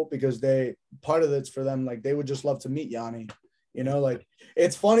unbelievable because part of it's for them, like they would just love to meet Yanni. Like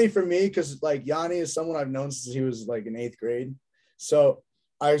it's funny for me because like Yanni is someone I've known since he was like in 8th grade. So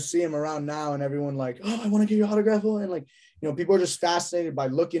I see him around now and everyone like, oh, I want to get your autograph. And like, people are just fascinated by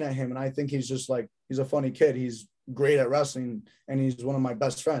looking at him. And I think he's just like, he's a funny kid. He's great at wrestling and he's one of my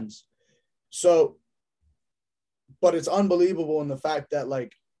best friends. So, but it's unbelievable in the fact that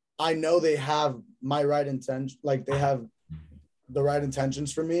like, I know they have my right intention, like they have the right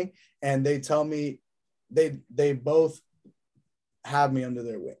intentions for me. And they tell me they both have me under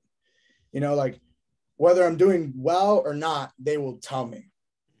their wing, like whether I'm doing well or not, they will tell me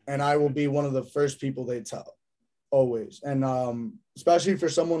and I will be one of the first people they tell always. And especially for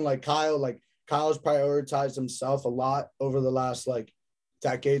someone like Kyle's prioritized himself a lot over the last like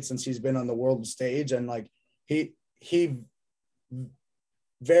decade since he's been on the world stage. And like he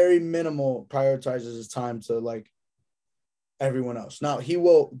very minimal prioritizes his time to like everyone else. Now he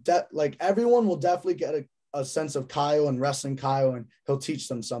will everyone will definitely get a sense of Kyle and wrestling Kyle and he'll teach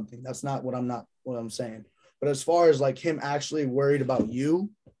them something. That's not what I'm saying. But as far as like him actually worried about you,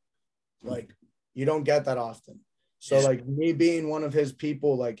 like you don't get that often. So like me being one of his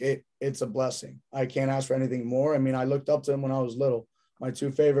people, like it's a blessing. I can't ask for anything more. I mean, I looked up to him when I was little. My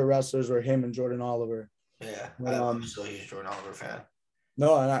 2 favorite wrestlers were him and Jordan Oliver. Yeah, I'm still a huge Jordan Oliver fan.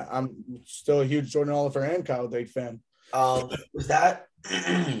 No, and I'm still a huge Jordan Oliver and Kyle Dake fan. Was that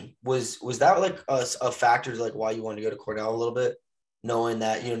was that like a factor to like why you wanted to go to Cornell a little bit, knowing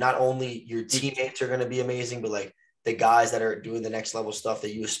that not only your teammates are going to be amazing, but like the guys that are doing the next level stuff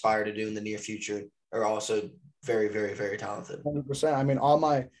that you aspire to do in the near future are also very, very, very talented. 100%. I mean,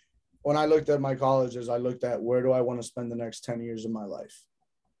 when I looked at my colleges, I looked at where do I want to spend the next 10 years of my life.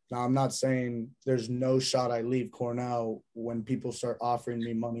 Now, I'm not saying there's no shot I leave Cornell when people start offering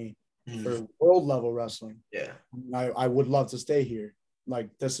me money for world level wrestling. Yeah. I would love to stay here. Like,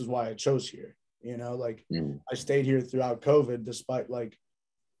 this is why I chose here. I stayed here throughout COVID, despite like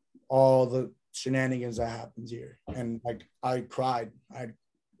all the shenanigans that happened here. And like, I cried. I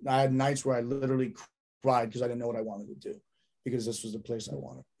had nights where I literally cried because I didn't know what I wanted to do because this was the place I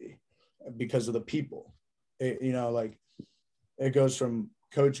wanted to be because of the people. It goes from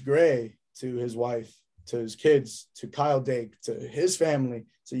Coach Gray to his wife, to his kids, to Kyle Dake, to his family,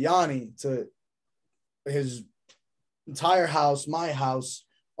 to Yanni, to his entire house, my house,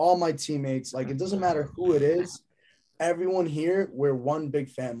 all my teammates. Like, it doesn't matter who it is. Everyone here, we're one big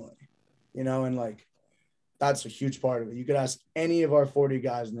family, and like, that's a huge part of it. You could ask any of our 40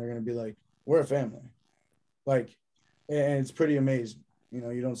 guys and they're going to be like, we're a family. Like, and it's pretty amazing.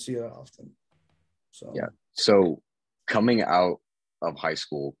 You don't see it often. So, yeah. So coming out of high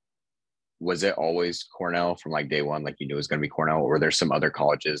school, was it always Cornell from like day one? Like you knew it was going to be Cornell, or were there some other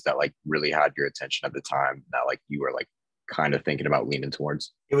colleges that like really had your attention at the time that like you were like kind of thinking about leaning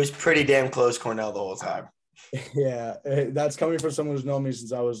towards? It was pretty damn close Cornell the whole time. Yeah. That's coming from someone who's known me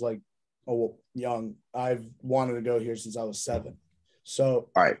since I was like young. I've wanted to go here since I was 7. So,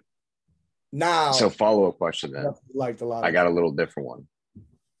 all right. Now, so follow-up question then. Liked a lot. I got a little different one.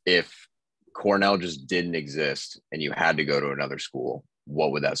 If Cornell just didn't exist and you had to go to another school,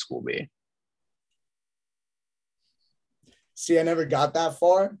 what would that school be? See, I never got that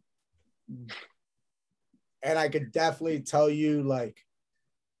far. And I could definitely tell you, like,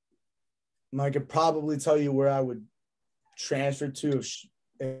 I could probably tell you where I would transfer to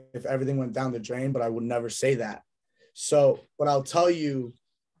if everything went down the drain, but I would never say that. So, but I'll tell you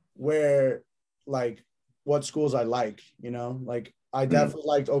where, like, what schools I like, like I definitely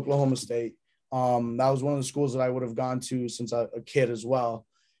liked Oklahoma State. That was one of the schools that I would have gone to since a kid as well.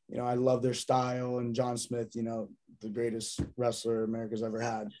 I love their style, and John Smith, the greatest wrestler America's ever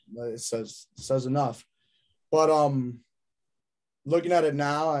had. It says enough. But looking at it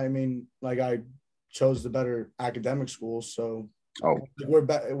now, I mean, like I chose the better academic school, so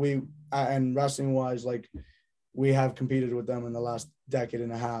and wrestling wise, like we have competed with them in the last decade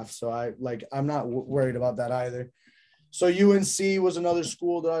and a half. So I'm not worried about that either. So UNC was another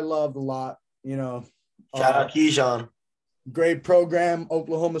school that I loved a lot. Shout out Keyshawn. Great program.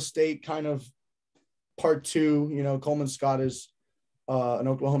 Oklahoma State kind of part two. Coleman Scott is an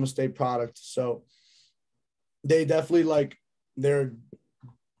Oklahoma State product, so they definitely they're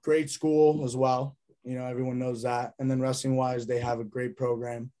great school as well. Everyone knows that. And then wrestling wise, they have a great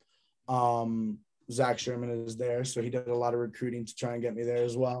program. Zach Sherman is there, so he did a lot of recruiting to try and get me there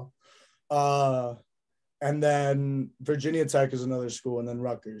as well. And then Virginia Tech is another school, and then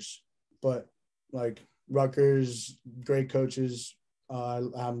Rutgers. But Rutgers, great coaches.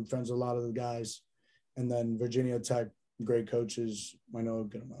 I'm friends with a lot of the guys. And then Virginia Tech, great coaches. I know a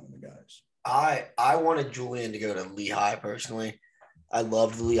good amount of the guys. I wanted Julian to go to Lehigh personally. I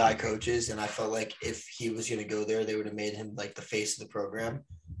loved the Lehigh coaches, and I felt like if he was going to go there, they would have made him the face of the program.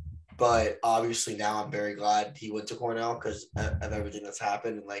 But obviously now I'm very glad he went to Cornell because of everything that's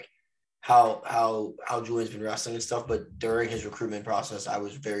happened and how Julian's been wrestling and stuff. But during his recruitment process, I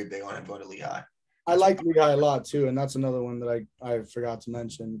was very big on him going to Lehigh. I like Lehigh a lot too, and that's another one that I forgot to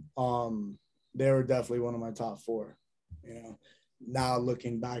mention. They were definitely one of my top four. Now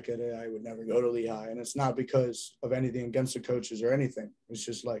looking back at it, I would never go to Lehigh, and it's not because of anything against the coaches or anything. It's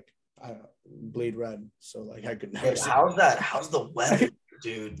just I bleed red, so I could never. How's the weather,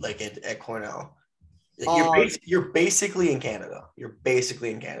 dude? At Cornell, you're basically in Canada.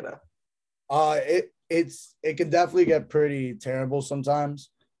 It can definitely get pretty terrible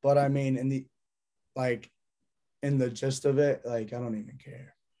sometimes, but I mean in the gist of it, I don't even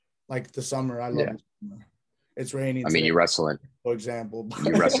care. The summer, I love the summer. It's raining. I mean, you wrestle for example.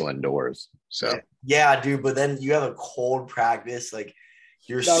 You wrestle indoors, so yeah, dude. But then you have a cold practice,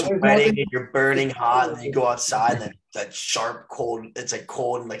 you're sweating and you're burning hot, and then you go outside, and that sharp cold. It's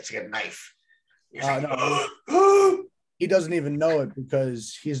cold and it's like a knife. No, he doesn't even know it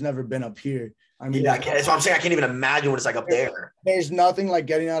because he's never been up here. I mean, that's what I'm saying. I can't even imagine what it's like up there. There's nothing like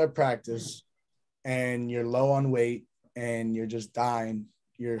getting out of practice, and you're low on weight, and you're just dying.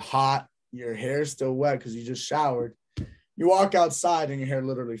 You're hot. Your hair's still wet because you just showered. You walk outside and your hair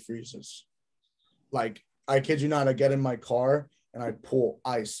literally freezes. I kid you not, I get in my car and I pull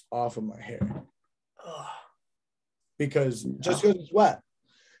ice off of my hair. Because it's wet.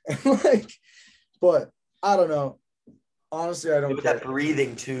 But I don't know. Honestly, I don't care. That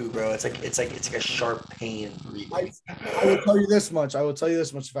breathing too, bro. It's like a sharp pain breathing. I will tell you this much.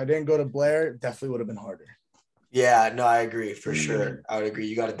 If I didn't go to Blair, it definitely would have been harder. Yeah, no, I agree for sure. I would agree.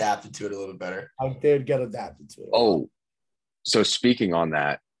 You got adapted to it a little bit better. I did get adapted to it. Oh, so speaking on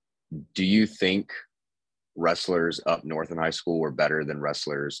that, do you think wrestlers up north in high school were better than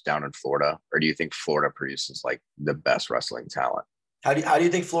wrestlers down in Florida, or do you think Florida produces the best wrestling talent? How do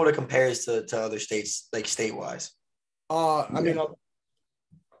you think Florida compares to other states, state-wise? I mean,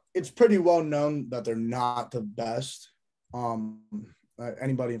 it's pretty well known that they're not the best.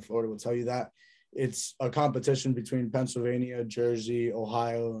 Anybody in Florida will tell you that. It's a competition between Pennsylvania, Jersey,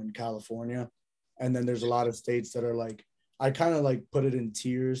 Ohio, and California. And then there's a lot of states that are I kind of put it in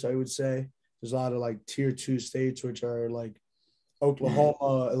tiers, I would say. There's a lot of tier 2 states, which are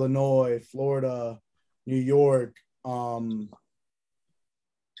Oklahoma, Illinois, Florida, New York,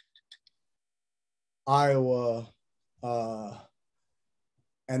 Iowa,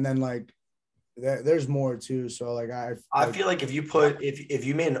 and then there's more too. So I feel if you put if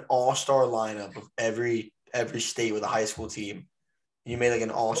you made an all-star lineup of every state with a high school team, you made an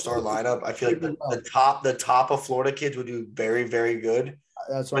all-star lineup, I feel the top of Florida kids would do very, very good.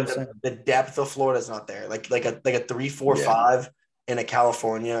 That's what I'm saying. The depth of Florida is not there. Like a 3, 4, 5 in a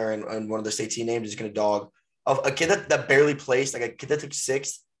California or in one of the state team names is going to dog. A kid that barely placed, a kid that took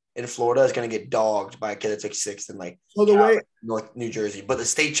 6th in Florida is going to get dogged by a kid that took 6th in North New Jersey. But the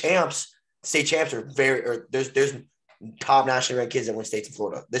state champs are there's top nationally ranked kids that win states in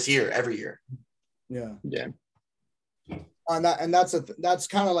Florida this year, every year. Yeah. Yeah. And that's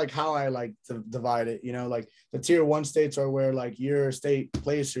kind of how I like to divide it, the tier 1 states are where you're a state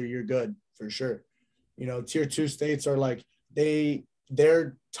placer, you're good for sure. Tier 2 states are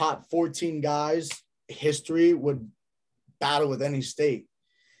their top 14 guys history would battle with any state.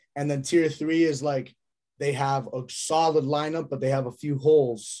 And then tier 3 is they have a solid lineup, but they have a few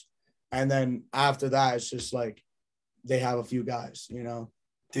holes And then after that, it's just like they have a few guys, you know.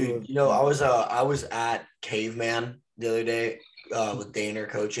 Dude, you know, I was at Caveman the other day with Daner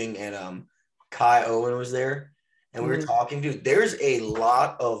coaching, and Kai Owen was there, and we were talking. Dude, there's a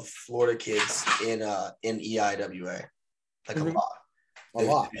lot of Florida kids in EIWA, like a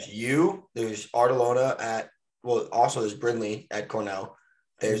lot. There's Artelona also there's Brindley at Cornell.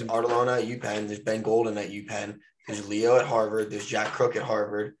 There's Artelona at UPenn. There's Ben Golden at UPenn. There's Leo at Harvard. There's Jack Crook at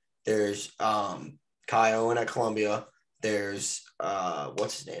Harvard. There's Kai Owen at Columbia. There's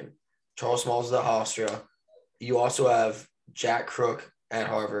what's his name? Charles Smalls at Hofstra. You also have Jack Crook at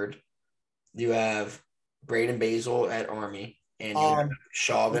Harvard. You have Braden Basil at Army, and you have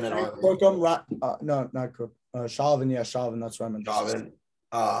Chauvin at Harvard. No, not Crook. Chauvin, yeah, Chauvin. That's what I meant. Chauvin.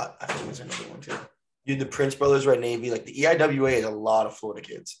 I think there's another one too. You the Prince brothers are at Navy. Like the EIWA is a lot of Florida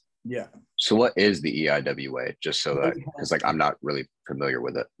kids. Yeah. So what is the EIWA? Just so that, because like I'm not really familiar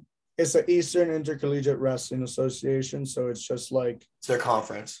with it. It's the Eastern Intercollegiate Wrestling Association. So it's just like it's their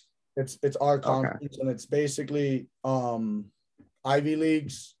conference. It's our conference, and it's basically Ivy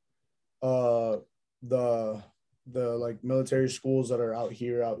Leagues, the like military schools that are out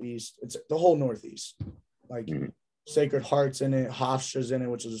here, out east. It's the whole Northeast. Like Sacred Heart's in it, Hofstra's in it,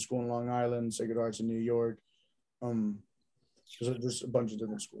 which is a school in Long Island, Sacred Heart's in New York. There's a bunch of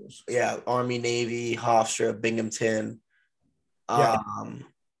different schools. Yeah, Army, Navy, Hofstra, Binghamton,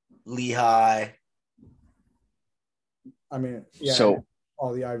 Lehigh. I mean, yeah. So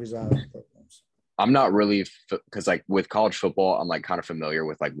all the Ivies have programs. I'm not really, because like with college football, I'm like kind of familiar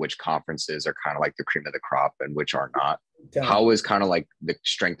with like which conferences are kind of like the cream of the crop and which are not. How is kind of like the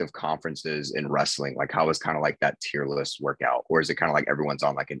strength of conferences in wrestling? Like how is kind of like that tier list workout, or is it kind of like everyone's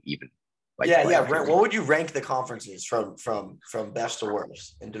on like an even? Like What would you rank the conferences from best to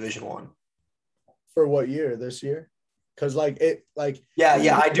worst in Division I? For what year? This year? Because I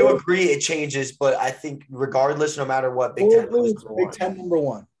do agree it changes, but I think regardless, no matter what, Big Ten number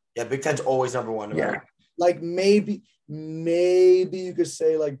one. Yeah, Big Ten's always number one. Like maybe you could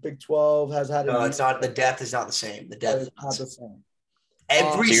say like Big 12 has had. No, it's not. The depth is not the same. The depth is not the same.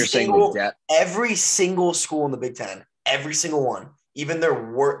 Every single school in the Big Ten, every single one, even their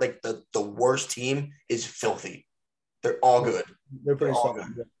the worst team is filthy. They're all good. They're pretty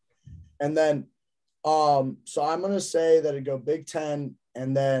solid. Good. And then, so I'm gonna say that it go Big Ten,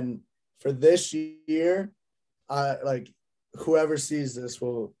 and then for this year, like whoever sees this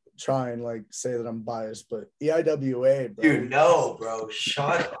will try and like say that I'm biased, but EIWA, bro. Dude, no, bro.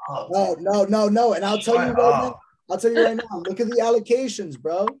 Shut up. No. And I'll tell you right now. Look at the allocations,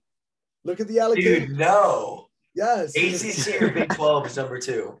 bro. Look at the allocations. Dude, no. Yes. ACC or Big 12 is number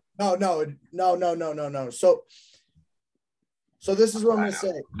 2. No. So this is what I'm gonna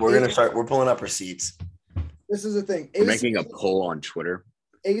say. We're pulling up receipts. This is the thing. We're making a poll on Twitter.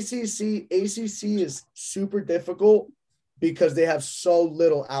 ACC is super difficult because they have so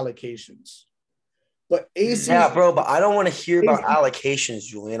little allocations. But ACC, yeah, bro, but I don't want to hear about allocations,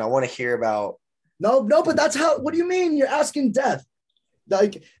 Julian. I want to hear about no, but that's how. What do you mean? You're asking depth.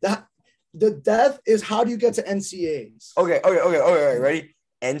 Like that. The depth is how do you get to NCAAs? Okay. Ready?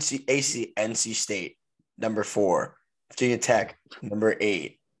 NC State, number 4. Virginia Tech, number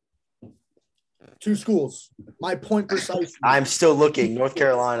 8. 2 schools. My point precisely. I'm still looking. North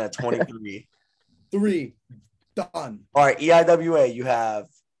Carolina, 23. 3. Done. All right, EIWA, you have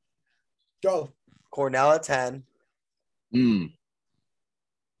go. Cornell at 10. Penn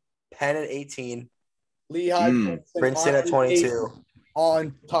at 18. Lehigh. Princeton at 22.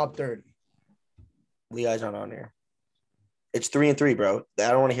 On top 30. Lehigh's not on here. It's 3-3, bro.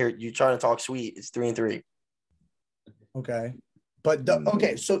 I don't want to hear you trying to talk sweet. It's 3-3. Okay. But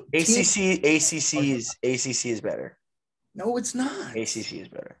so ACC is better. No, it's not. ACC is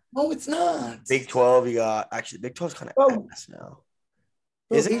better. No, it's not. Big 12, you got actually Big 12 is kind of ass now.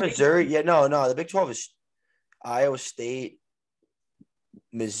 Is it Missouri? Yeah, no. The Big 12 is Iowa State,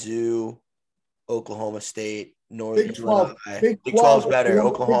 Mizzou, Oklahoma State, Northern Big 12. Big 12 is better.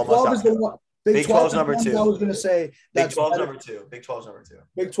 Oklahoma. Big 12 is the one. Big 12 is number 2. I was gonna say Big 12 is number 2. Big 12 is number 2.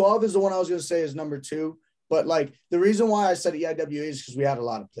 Big 12 is the one I was gonna say is number 2. But like the reason why I said EIWA is because we had a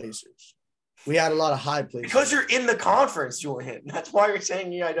lot of placers. We had a lot of high placers. Because you're in the conference, Julian. That's why you're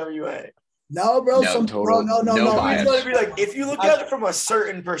saying EIWA. No, bro. No. It's going to be like if you look at it from a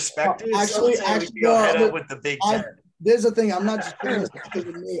certain perspective. Actually, with the Big 10. There's the thing. I'm not just saying this because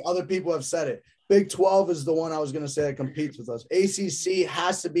of me. Other people have said it. Big 12 is the one I was going to say that competes with us. ACC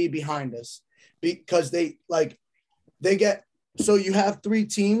has to be behind us because they get. So you have 3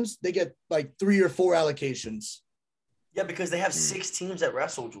 teams. They get like 3 or 4 allocations. Yeah, because they have 6 teams that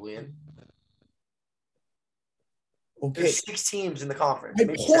wrestle, Julian. Okay. There's 6 teams in the conference.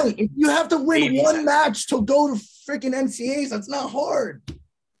 My point, if you have to win Maybe one 7. match to go to freaking NCAAs, that's not hard.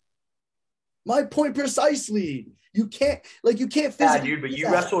 My point precisely. You can't physically. Yeah, dude, but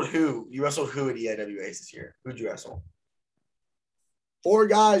you wrestled who? You wrestled who at EIWAs this year? Who'd you wrestle? 4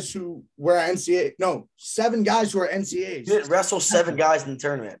 guys who were at NCAA. No, 7 guys who are NCAAs. You didn't wrestle 7 guys in the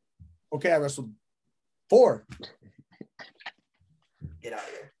tournament. Okay, I wrestled 4. Get out of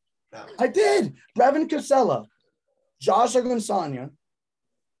here. No. I did. Brevin Casella, Josh Agunsanya,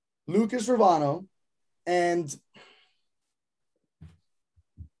 Lucas Ravano, and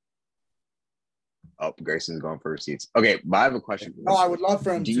Oh, Grayson's going for receipts. Okay, but I have a question. no, I would love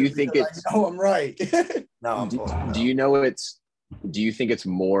for him. Do you think it's? I know I'm right. No, Do you know it's? Do you think it's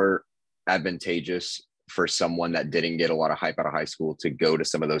more advantageous for someone that didn't get a lot of hype out of high school to go to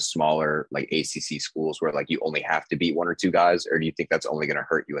some of those smaller like ACC schools where like you only have to beat 1 or 2 guys, or do you think that's only going to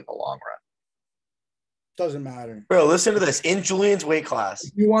hurt you in the long run? Doesn't matter. Bro, listen to this. In Julian's weight class.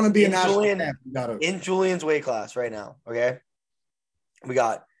 If you want to be a In national Julian- champ, you gotta. In Julian's weight class right now, okay? We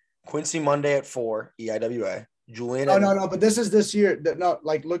got Quincy Monday at 4, EIWA. Julian. No. But this is this year. No,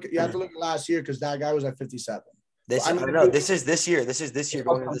 like look. You have to look at last year because that guy was at 57. This I I mean, don't know. This is this year. This is this year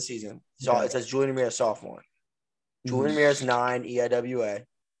going into the season. So it says Julian Ramirez sophomore. Julian Ramirez 9 EIWA.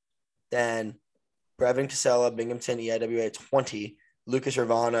 Then Brevin Casella, Binghamton EIWA at 20. Lucas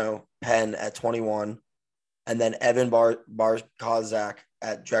Ravano, Penn at 21. And then Evan Kozak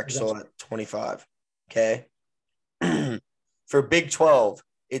at Drexel at 25. Okay. For Big 12,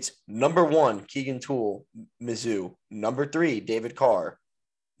 it's number 1, Keegan Toole, Mizzou. Number 3, David Carr.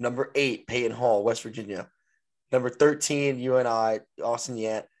 Number 8, Peyton Hall, West Virginia. Number 13, UNI, Austin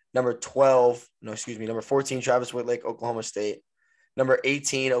Yant. Number 14, Travis Whitlake, Oklahoma State. Number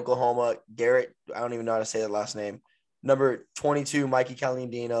 18, Oklahoma, Garrett, I don't even know how to say that last name. Number 22, Mikey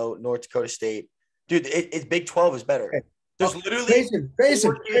Caliendino, North Dakota State. Dude, it's Big 12 is better. Okay. There's literally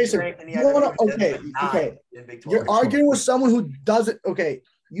Grayson. Okay. You're arguing with someone who doesn't. Okay,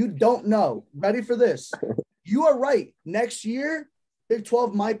 you don't know. Ready for this? You are right. Next year, Big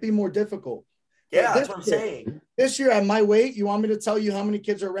 12 might be more difficult. Yeah, that's what I'm saying. This year at my weight, you want me to tell you how many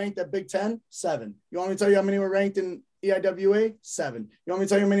kids are ranked at Big 10? 7. You want me to tell you how many were ranked in EIWA? 7. You want me to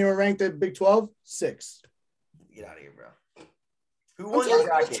tell you how many were ranked at Big 12? 6. Get out of here, bro. Who won your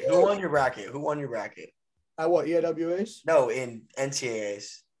bracket? Who won your bracket? Who won your bracket? At what, EIWAs? No, in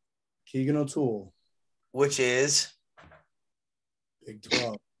NCAAs. Keegan O'Toole. Which is? Big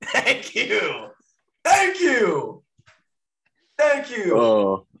 12. Thank you. Thank you. Thank you.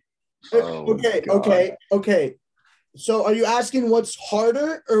 Oh. Okay. So are you asking what's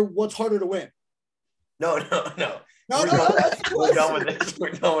harder or what's harder to win? No. No. We're done with this.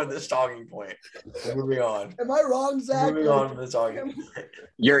 We're done with this talking point. Moving on. Am I wrong, Zach? Moving on with the talking point.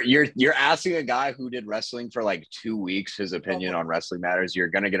 You're asking a guy who did wrestling for like 2 weeks his opinion on wrestling matters. You're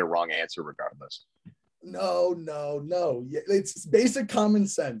gonna get a wrong answer regardless. No. It's basic common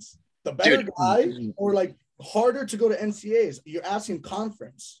sense. The better guy or like harder to go to NCAAs. You're asking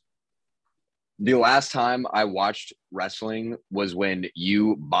conference. The last time I watched wrestling was when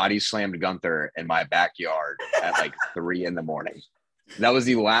you body slammed Gunther in my backyard at like 3 a.m. That was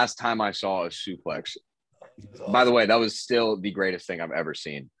the last time I saw a suplex. Awesome. By the way, that was still the greatest thing I've ever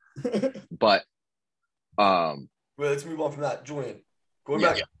seen. But wait, let's move on from that. Julian, going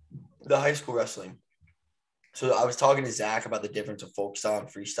back to the high school wrestling. So I was talking to Zach about the difference of folk style and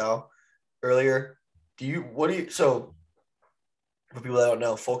freestyle earlier. So for people that don't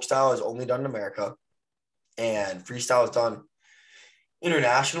know, folk style is only done in America and freestyle is done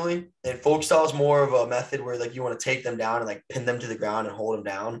internationally. And folk style is more of a method where like you want to take them down and like pin them to the ground and hold them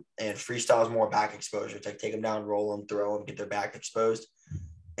down. And freestyle is more back exposure. It's like take them down, roll them, throw them, get their back exposed.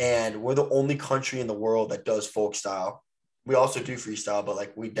 And we're the only country in the world that does folk style. We also do freestyle, but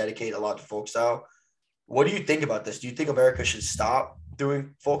like we dedicate a lot to folk style. What do you think about this? Do you think America should stop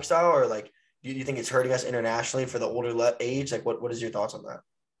doing folk style, or like do you think it's hurting us internationally for the older age? Like what is your thoughts on that?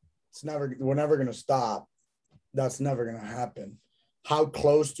 We're never going to stop. That's never going to happen. How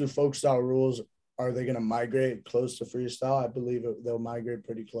close to folk style rules are they going to migrate close to freestyle? I believe they'll migrate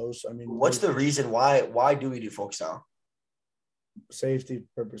pretty close. I mean, what's the reason why do we do folk style? Safety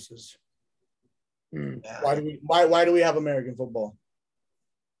purposes. Yeah. Why do we have American football?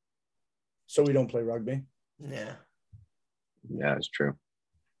 So we don't play rugby. Yeah, it's true.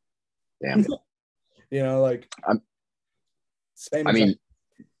 Damn.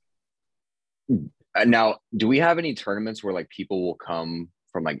 Now, do we have any tournaments where like people will come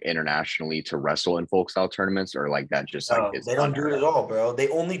from like internationally to wrestle in folk style tournaments, or like that just like they don't do it at all, bro. They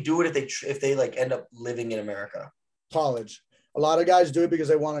only do it if they like end up living in America. College. A lot of guys do it because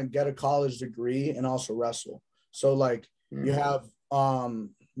they want to get a college degree and also wrestle. So like you have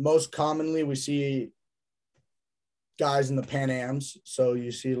most commonly we see guys in the Pan Ams. So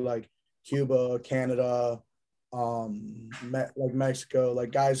you see like Cuba, Canada, like Mexico,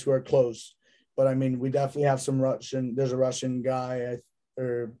 like guys who are close. But I mean, we definitely have some Russian. There's a Russian guy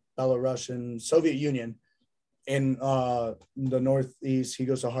or Belarusian, Soviet Union in the Northeast. He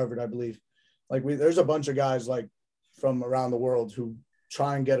goes to Harvard, I believe. Like there's a bunch of guys like from around the world who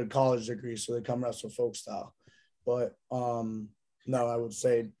try and get a college degree so they come wrestle folk style. But no, I would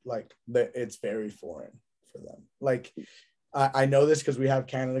say like that it's very foreign for them. Like I know this because we have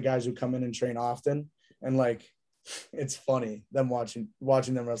Canada guys who come in and train often, and like it's funny them watching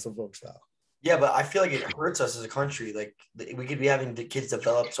them wrestle folk style. Yeah, but I feel like it hurts us as a country. Like we could be having the kids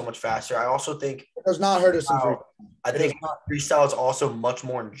develop so much faster. I also think it does not hurt us in freestyle. I think freestyle is also much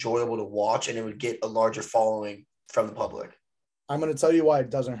more enjoyable to watch, and it would get a larger following from the public. I'm going to tell you why it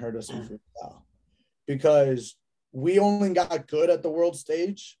doesn't hurt us in freestyle. Because we only got good at the world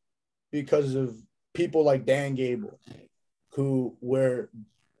stage because of people like Dan Gable, who were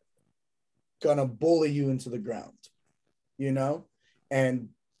going to bully you into the ground, you know? And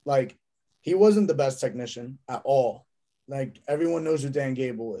like, he wasn't the best technician at all. Like everyone knows who Dan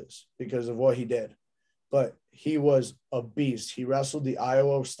Gable is because of what he did, but he was a beast. He wrestled the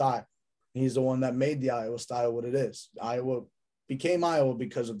Iowa style. He's the one that made the Iowa style what it is. Iowa became Iowa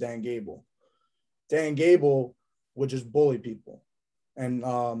because of Dan Gable. Dan Gable would just bully people. And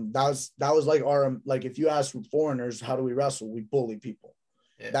that was like like if you ask foreigners, how do we wrestle? We bully people.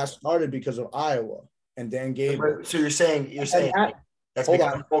 Yeah. That started because of Iowa and Dan Gable. So you're saying that's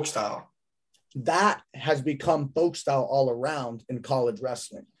become folk style. That has become folk style all around in college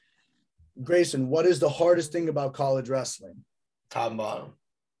wrestling. Grayson, what is the hardest thing about college wrestling? Top and bottom.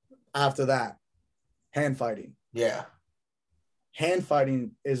 After that, hand fighting. Yeah. Hand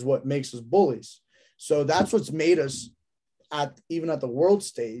fighting is what makes us bullies. So that's what's made us, even at the world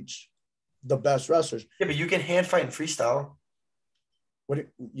stage, the best wrestlers. Yeah, but you can hand fight in freestyle.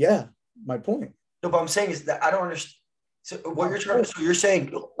 Yeah, my point. No, but I'm saying is that I don't understand. So what you're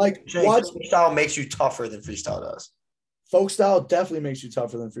saying, folk style makes you tougher than freestyle does. Folk style definitely makes you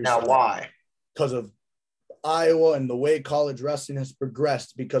tougher than freestyle. Now, why? Because of Iowa and the way college wrestling has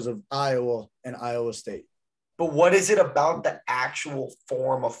progressed because of Iowa and Iowa State. But what is it about the actual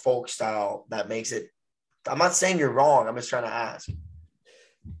form of folk style that makes it? I'm not saying you're wrong. I'm just trying to ask.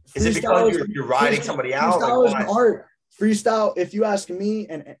 Is it because you're riding somebody out? Freestyle is an art. Freestyle, if you ask me,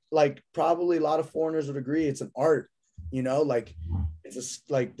 and like probably a lot of foreigners would agree, it's an art. You know, like it's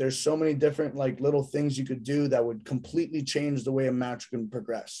just like there's so many different like little things you could do that would completely change the way a match can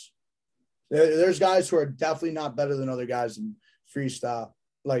progress. There's guys who are definitely not better than other guys in freestyle,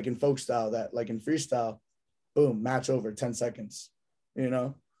 like in folk style, that like in freestyle, boom, match over 10 seconds, you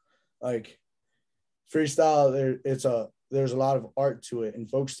know, like freestyle, there's a lot of art to it. In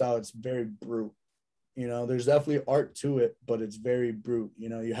folk style, it's very brute. You know, there's definitely art to it, but it's very brute. You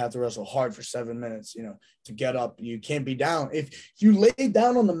know, you have to wrestle hard for 7 minutes, you know, to get up. You can't be down. If you lay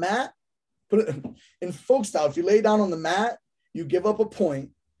down on the mat, put it in folk style, if you lay down on the mat, you give up a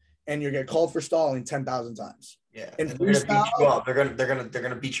point and you get called for stalling 10,000 times. Yeah. And they're gonna beat you up. They're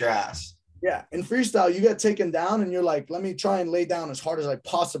gonna beat your ass. Yeah. In freestyle, you get taken down and you're like, let me try and lay down as hard as I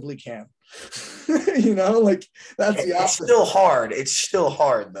possibly can. You know, like that's the opposite. It's still hard. It's still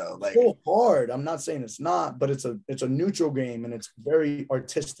hard though. Like still hard. I'm not saying it's not, but it's a neutral game and it's very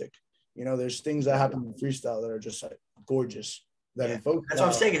artistic. You know, there's things that happen in freestyle that are just like gorgeous. That in folk that's what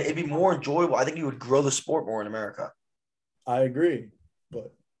I'm saying. It'd be more enjoyable. I think you would grow the sport more in America. I agree.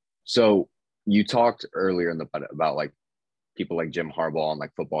 But so you talked earlier about like people like Jim Harbaugh and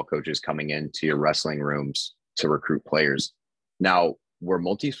like football coaches coming into your wrestling rooms to recruit players. Now, were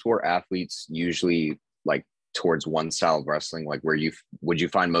multi-sport athletes usually like towards one style of wrestling? Like would you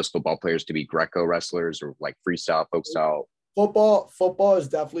find most football players to be Greco wrestlers or like freestyle, folk style? Football is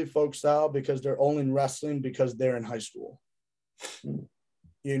definitely folk style because they're only wrestling because they're in high school.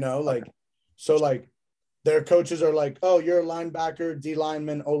 You know, like, so like their coaches are like, oh, you're a linebacker, D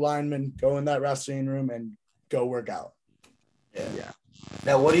lineman, O lineman, go in that wrestling room and go work out. Yeah.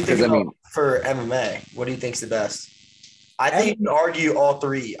 Now, what do you think for MMA? What do you think's the best? I think you can argue all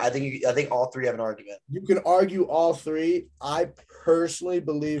three. I think all three have an argument. You can argue all three. I personally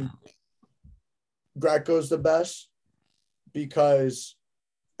believe Greco's the best because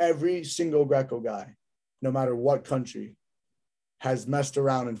every single Greco guy, no matter what country, has messed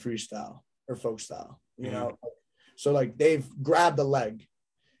around in freestyle or folk style, you know? So like they've grabbed the leg.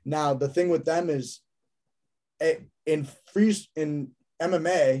 Now, the thing with them is in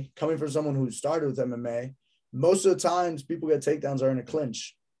MMA, coming from someone who started with MMA, most of the times people get takedowns are in a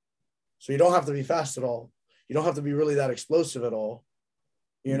clinch. So you don't have to be fast at all. You don't have to be really that explosive at all.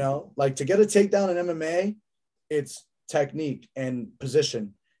 You know, like to get a takedown in MMA, it's technique and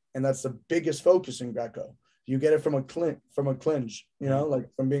position. And that's the biggest focus in Greco. You get it from a clinch, you know,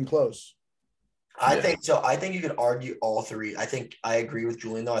 like from being close. I think so. I think you could argue all three. I think I agree with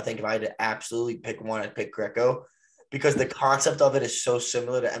Julian, though. I think if I had to absolutely pick one, I'd pick Greco because the concept of it is so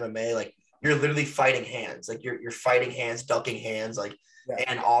similar to MMA. Like you're literally fighting hands. Like you're fighting hands, ducking hands. Like,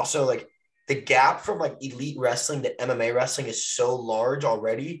 and also like the gap from like elite wrestling to MMA wrestling is so large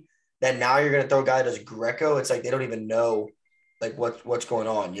already that now you're going to throw a guy that does Greco. It's like they don't even know like what's going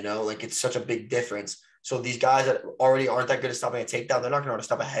on, you know, like it's such a big difference. So these guys that already aren't that good at stopping a takedown, they're not going to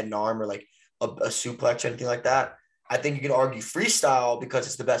stop a head and arm or like a suplex or anything like that. I think you can argue freestyle because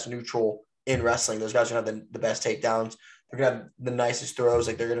it's the best neutral in wrestling. Those guys are going to have the best takedowns. They're going to have the nicest throws.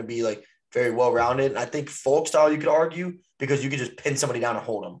 Like they're going to be like very well-rounded. And I think folk style you could argue because you could just pin somebody down and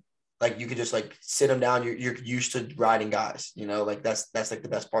hold them. Like you could just like sit them down. You're used to riding guys, you know, like that's like the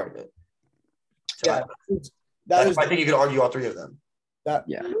best part of it. So I think you could argue all three of them.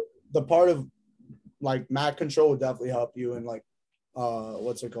 The part of like mat control would definitely help you in like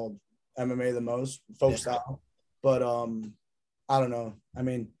what's it called? MMA the most, folk style. But I don't know. I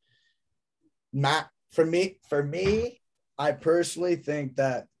mean, for me, I personally think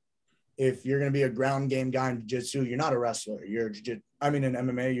that if you're gonna be a ground game guy in jiu-jitsu, you're not a wrestler. You're in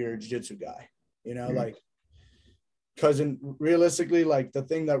MMA, you're a jiu-jitsu guy. You know, like because realistically, like the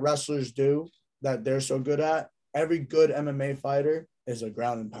thing that wrestlers do that they're so good at, every good MMA fighter is a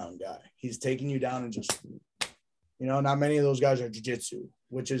ground and pound guy. He's taking you down and just, you know, not many of those guys are jiu-jitsu,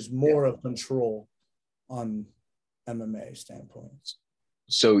 which is more of control on MMA standpoint.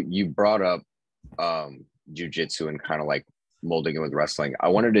 So you brought up jiu-jitsu and kind of like molding it with wrestling. I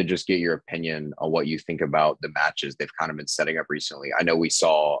wanted to just get your opinion on what you think about the matches they've kind of been setting up recently. I know we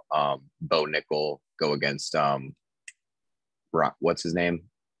saw Bo Nickel go against what's his name?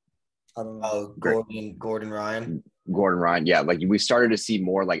 I don't know. Gordon Ryan. Gordon Ryan. Yeah. Like we started to see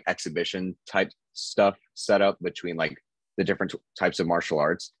more like exhibition type stuff set up between like the different types of martial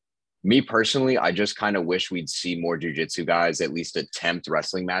arts. Me personally, I just kind of wish we'd see more jiu-jitsu guys at least attempt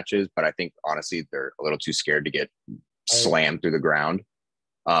wrestling matches, but I think honestly they're a little too scared to get slammed through the ground.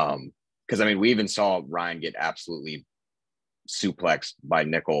 Because I mean, we even saw Ryan get absolutely suplexed by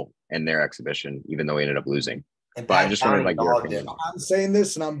Nickel in their exhibition, even though he ended up losing. But I just wanted like your opinion. I'm saying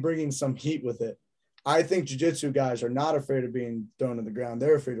this and I'm bringing some heat with it. I think jiu-jitsu guys are not afraid of being thrown to the ground.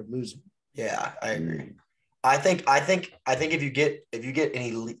 They're afraid of losing. Yeah, I agree. I think if you get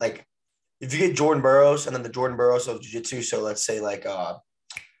any like if you get Jordan Burroughs and then the Jordan Burroughs of jiu-jitsu, so let's say like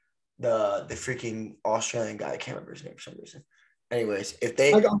the freaking Australian guy, I can't remember his name for some reason. Anyways,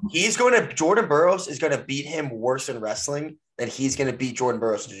 Jordan Burroughs is going to beat him worse in wrestling than he's going to beat Jordan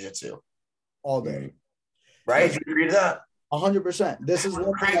Burroughs in jiu-jitsu all day. Right? Do you agree to that? 100%. This is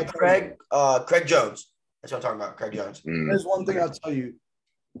one Craig Jones. That's what I'm talking about. Craig Jones. There's one thing I'll tell you.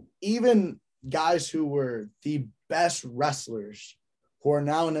 Even guys who were the best wrestlers who are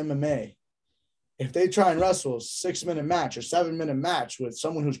now in MMA, if they try and wrestle a 6-minute match or 7-minute match with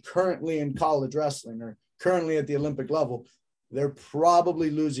someone who's currently in college wrestling or currently at the Olympic level, they're probably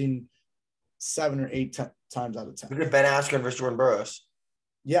losing 7 or 8 times out of 10. Look at Ben Askren versus Jordan Burroughs.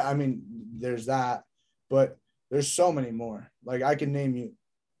 Yeah, I mean, there's that, but there's so many more. Like I can name you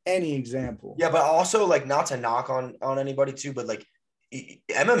any example. Yeah, but also like not to knock on anybody too, but like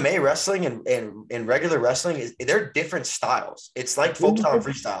MMA wrestling and regular wrestling they're different styles. It's like folk style and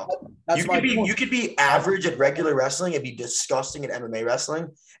freestyle. You could be average at regular wrestling and be disgusting at MMA wrestling,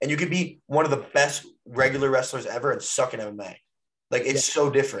 and you could be one of the best regular wrestlers ever and suck in MMA. Like it's so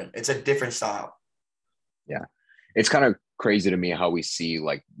different. It's a different style. Yeah, it's kind of crazy to me how we see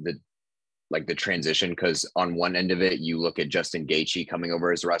like the transition, because on one end of it, you look at Justin Gaethje coming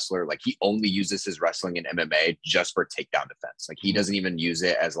over as a wrestler. Like he only uses his wrestling in MMA just for takedown defense. Like he doesn't even use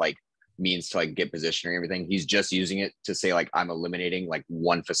it as like means to like get position or everything. He's just using it to say like, I'm eliminating like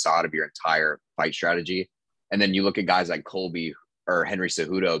one facade of your entire fight strategy. And then you look at guys like Colby or Henry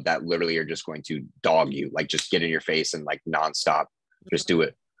Cejudo that literally are just going to dog you, like just get in your face and like nonstop, just do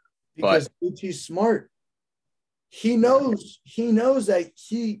it. Because Gaethje's smart. He knows that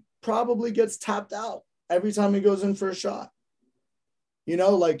he probably gets tapped out every time he goes in for a shot. You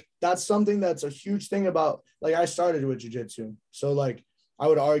know, like that's something that's a huge thing about, like I started with jiu-jitsu. So like I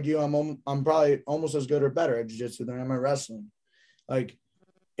would argue I'm probably almost as good or better at jiu-jitsu than I am at wrestling. Like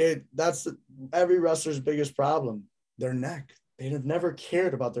that's every wrestler's biggest problem, their neck. They have never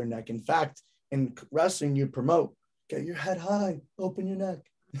cared about their neck. In fact, in wrestling, you promote, get your head high, open your neck.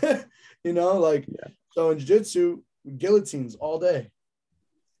 You know, like, so in jiu-jitsu, guillotines all day.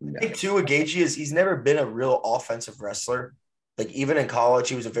 I think too, Gaethje he's never been a real offensive wrestler. Like even in college,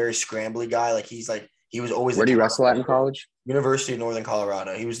 he was a very scrambly guy. He was always. Where did he wrestle at in college? University of Northern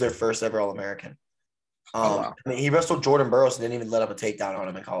Colorado. He was their first ever All-American. Wow. I mean, he wrestled Jordan Burroughs and didn't even let up a takedown on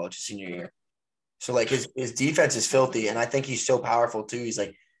him in college his senior year. So like his defense is filthy, and I think he's so powerful too. He's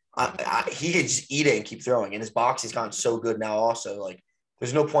like, he could just eat it and keep throwing. And his boxing's gotten so good now. Also, like,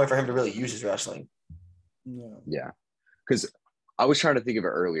 there's no point for him to really use his wrestling. Yeah, because I was trying to think of it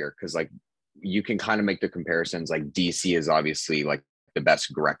earlier. Because like you can kind of make the comparisons. Like DC is obviously like the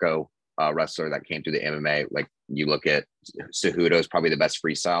best Greco wrestler that came through the MMA. Like you look at Cejudo is probably the best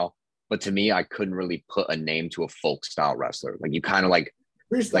freestyle. But to me, I couldn't really put a name to a folk style wrestler. Like you kind of like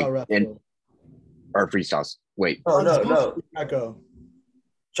freestyle wrestler. Or freestyles. Wait. Oh, no. Echo.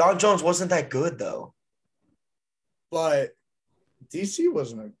 John Jones wasn't that good though. But DC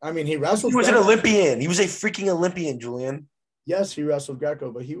wasn't. I mean, he wrestled. He was an Olympian. He was a freaking Olympian, Julian. Yes, he wrestled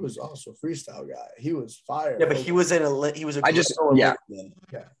Greco, but he was also a freestyle guy. He was fire. Yeah, but he was a.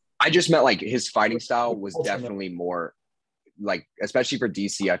 I just meant like his fighting style was definitely more like, especially for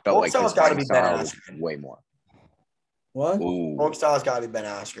DC. I felt like his fighting style was way more. What? Folk style has got to be Ben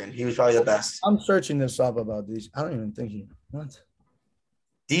Askren. He was probably the best. I'm searching this up about these. I don't even think he. What?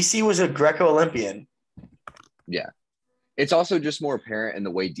 DC was a Greco Olympian. Yeah. It's also just more apparent in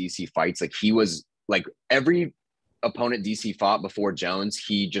the way DC fights. Like he was like every opponent DC fought before Jones,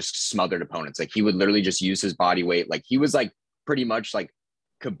 he just smothered opponents. Like he would literally just use his body weight. Like he was like pretty much like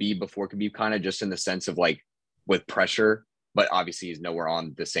Khabib before Khabib, kind of just in the sense of like with pressure, but obviously he's nowhere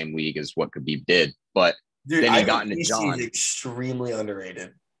on the same league as what Khabib did. But dude, then he got into John. He's extremely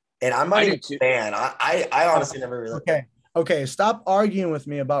underrated. And I'm not even a fan. I honestly never really. Okay, stop arguing with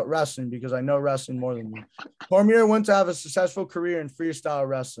me about wrestling because I know wrestling more than you. Cormier went to have a successful career in freestyle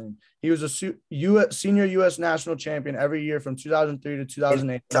wrestling. He was a senior U.S. national champion every year from 2003 to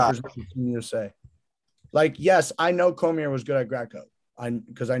 2008 in USA. Like, yes, I know Cormier was good at Greco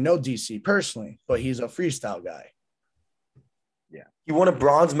because I know DC personally, but he's a freestyle guy. Yeah. He won a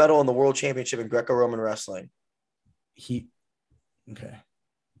bronze medal in the world championship in Greco-Roman wrestling. Okay.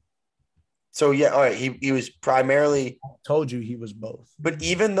 So, yeah, all right, he was primarily – I told you he was both. But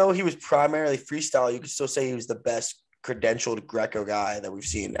even though he was primarily freestyle, you could still say he was the best credentialed Greco guy that we've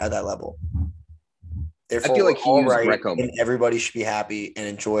seen at that level. Therefore, I feel like he used right, Greco. And everybody should be happy and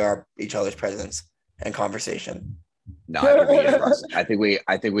enjoy each other's presence and conversation. No, I think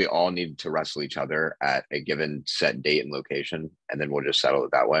we all need to wrestle each other at a given set date and location, and then we'll just settle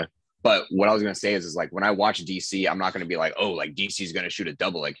it that way. But what I was going to say is like when I watch DC, I'm not going to be like, oh, like DC's going to shoot a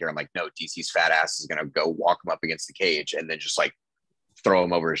double leg here. I'm like, no, DC's fat ass is going to go walk him up against the cage and then just like throw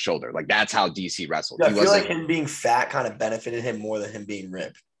him over his shoulder. Like that's how DC wrestled. Yeah, I feel like him being fat kind of benefited him more than him being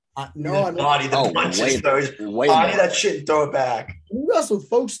ripped. Body that shit and throw it back. He wrestled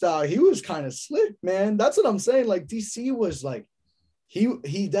folk style. He was kind of slick, man. That's what I'm saying. Like DC was like, he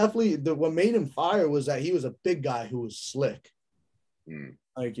definitely what made him fire was that he was a big guy who was slick.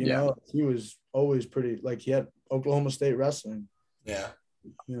 Like, you know, he was always pretty, like he had Oklahoma State wrestling. Yeah.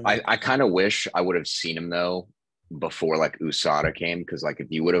 I kind of wish I would have seen him though before like USADA came. Because like if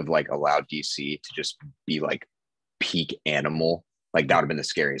you would have like allowed DC to just be like peak animal, like that would have been the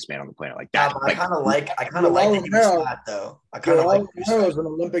scariest man on the planet. Like that. I kind of like that he was fat though. I kind of like was an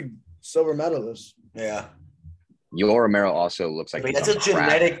Olympic silver medalist. Yeah. Yoel Romero also looks like that's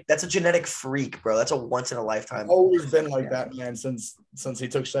a genetic freak, bro. That's a once in a lifetime. Always been like that, man, since he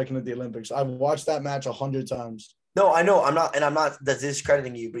took second at the Olympics. I've watched that match 100 times. No, I know. I'm not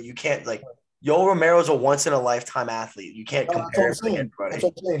discrediting you, but you can't like Yoel Romero's a once in a lifetime athlete. You can't compare him to anybody. That's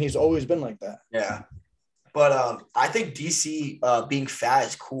what I'm saying. He's always been like that. Yeah. But I think DC being fat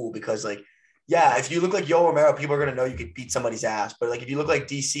is cool because like, yeah, if you look like Yoel Romero, people are gonna know you could beat somebody's ass. But like if you look like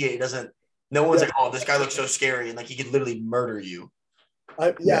DC, it doesn't. No one's like, oh, this guy looks so scary, and like he could literally murder you.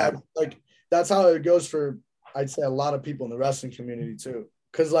 Like that's how it goes for I'd say a lot of people in the wrestling community too.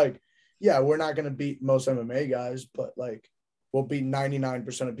 Because like, yeah, we're not gonna beat most MMA guys, but like we'll beat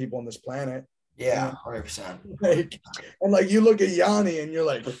 99% of people on this planet. Yeah, 100%. Like, and like you look at Yanni, and you're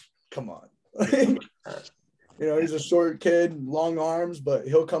like, come on, you know, he's a short kid, long arms, but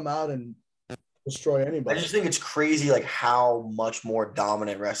he'll come out and destroy anybody. I just think it's crazy like how much more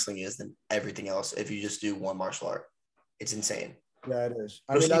dominant wrestling is than everything else if you just do one martial art. It's insane. Yeah, it is.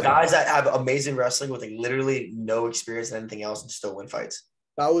 I mean, guys that have amazing wrestling with like literally no experience in anything else and still win fights.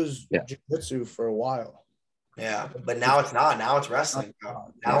 That was jiu-jitsu for a while. Yeah, but now it's not. Now it's wrestling.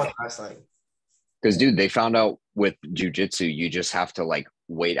 Now it's wrestling. Because dude, they found out with jiu-jitsu, you just have to like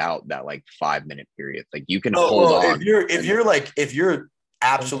wait out that like 5-minute period. Like you can hold on. If you're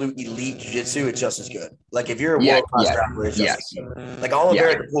absolute elite jiu-jitsu, it's just as good. Like if you're a world-class grappler, it's just as good. Like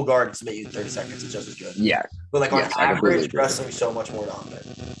Oliveira can pull guard and submit you in 30 seconds, it's just as good. Yeah. But like on average, wrestling is so much more dominant.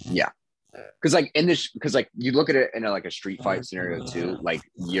 Yeah. Because you look at it in a street fight scenario too, like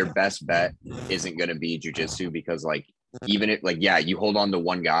your best bet isn't going to be jiu-jitsu because like even if you hold on to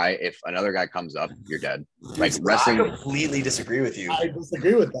one guy, if another guy comes up, you're dead. Like wrestling. I completely disagree with you. I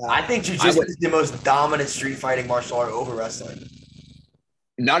disagree with that. I think jiu-jitsu is the most dominant street fighting martial art over wrestling.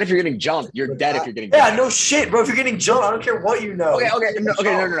 Not if you're getting jumped. You're dead if you're getting jumped. Yeah, no shit, bro. If you're getting jumped, I don't care what you know.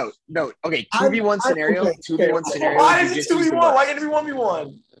 No. Okay, 2v1 scenario. 2v1 scenario. Why is it 2v1? Why can't it be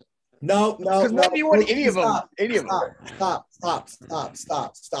 1v1? No. Because 1v1 any of them.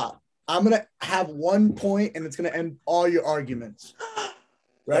 Stop. I'm going to have one point, and it's going to end all your arguments.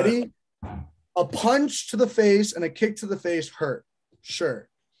 Ready? A punch to the face and a kick to the face hurt. Sure.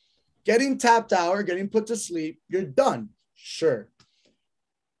 Getting tapped out or getting put to sleep, you're done. Sure.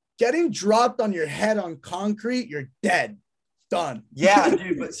 Getting dropped on your head on concrete, you're dead. Done. Yeah,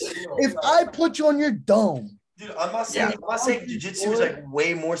 dude. But if I put you on your dome. Dude, I'm not saying jiu-jitsu is like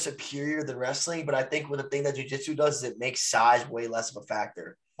way more superior than wrestling, but I think the thing that jiu-jitsu does is it makes size way less of a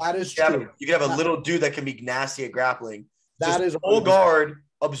factor. That is true. You can have a little dude that can be nasty at grappling. That is full guard,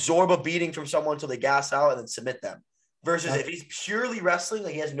 absorb a beating from someone until they gas out and then submit them. Versus if he's purely wrestling,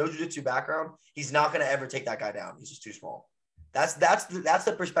 like he has no jiu-jitsu background, he's not going to ever take that guy down. He's just too small. That's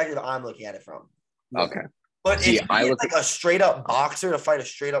the perspective I'm looking at it from. Okay. But if I look like a straight up boxer to fight a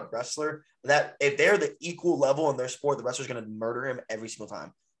straight up wrestler, that if they're the equal level in their sport, the wrestler's going to murder him every single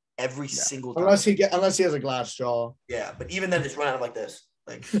time. Every single time. Unless he has a glass jaw. Yeah, but even then, just run at him like this.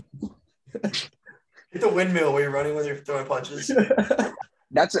 Like, hit the windmill where you're running when you're throwing punches.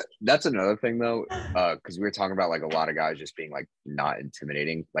 That's another thing though, because we were talking about like a lot of guys just being like not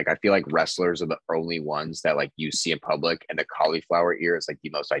intimidating. Like I feel like wrestlers are the only ones that like you see in public, and the cauliflower ear is like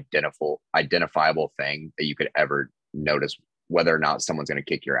the most identifiable thing that you could ever notice whether or not someone's going to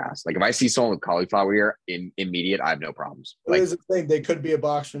kick your ass. Like if I see someone with cauliflower ear, immediate, I have no problems. Like, here's the thing: they could be a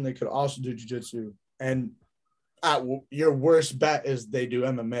boxer and they could also do jiu-jitsu, and your worst bet is they do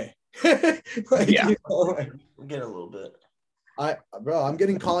MMA. I'm getting a little bit. I'm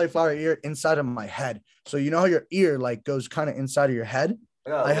getting cauliflower ear inside of my head. So you know how your ear like goes kind of inside of your head?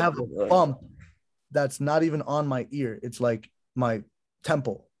 I have a bump that's not even on my ear. It's like my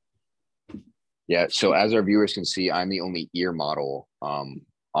temple. Yeah. So as our viewers can see, I'm the only ear model on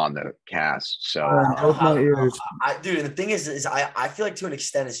the cast. So my ears. Dude, and the thing is I feel like to an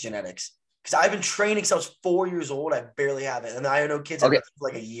extent it's genetics. Because I've been training since I was 4 years old. I barely have it. And I know kids have it for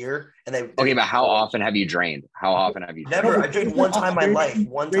like a year. And but how often have you drained? Never. I trained one time in my life.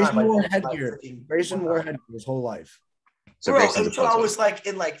 Grayson wore headgear. Grayson wore headgear his whole life. So until I was like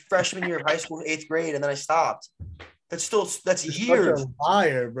in like freshman year of high school, 8th grade, and then I stopped. That's years. Such a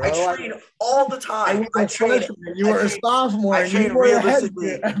liar, bro. I train all the time. You were a sophomore. I train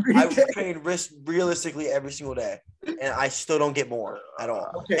realistically. I train realistically every single day, and I still don't get more at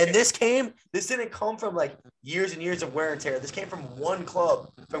all. Okay. And this didn't come from like years and years of wear and tear. This came from one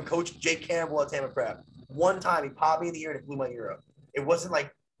club, from Coach Jake Campbell at Tama Prep. One time he popped me in the ear and it blew my ear up. It wasn't like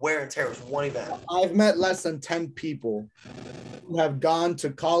wear and tear. It was one event. I've met less than 10 people who have gone to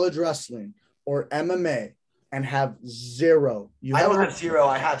college wrestling or MMA and have zero. I don't have zero.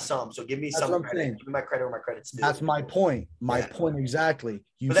 I have some. So give me some credit. Give me my credit where my credit's due. That's my point. My point exactly.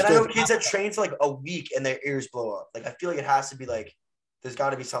 But then I know kids that train for like a week and their ears blow up. Like I feel like it has to be like there's got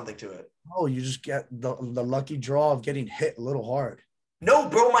to be something to it. Oh, you just get the lucky draw of getting hit a little hard. No,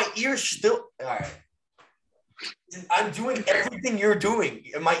 bro, my ears still. All right. I'm doing everything you're doing,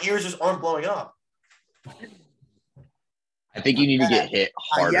 and my ears just aren't blowing up. I think you need to get hit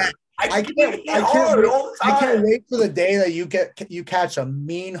harder. I can't wait for the day that you catch a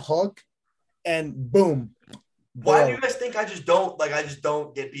mean hook and boom. Why do you guys think I just don't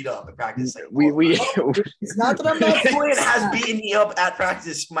get beat up at practice? Like, it's not that I'm not Julian has beaten me up at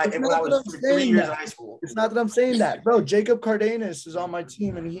practice when I was 3 years in high school. It's not that I'm saying that. Bro, Jacob Cardenas is on my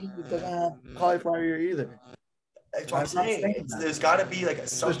team and he doesn't have cauliflower ear either. That's what I'm saying. There's got to be like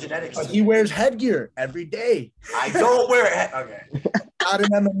some genetics. But he wears headgear every day. I don't wear it. Okay. Not in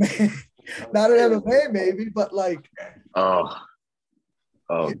MMA. Not in MMA, maybe, but like. Oh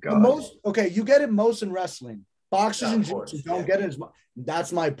God. You get it most in wrestling. Boxers and jiu-jitsu don't get it as much.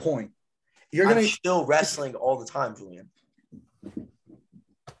 That's my point. I'm still wrestling all the time, Julian.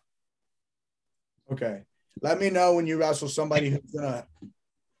 Okay. Let me know when you wrestle somebody who's gonna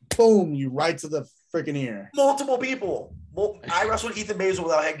boom you right to the freaking ear. Multiple people. I wrestled Ethan Basil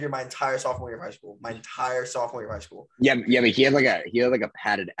without headgear my entire sophomore year of high school. Yeah, but he had like a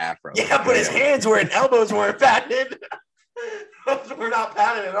padded afro. Yeah, but his hands weren't, elbows weren't padded. We're not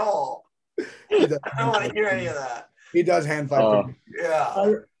patting at all. I don't want to hear any of that. He does hand fight.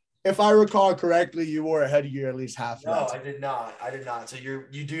 Yeah. If I recall correctly, you wore a headgear at least half. No, I did not. So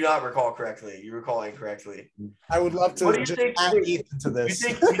you do not recall correctly. You recall incorrectly. I would love to just add Ethan to this.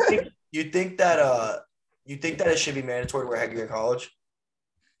 You think that it should be mandatory to wear headgear in college?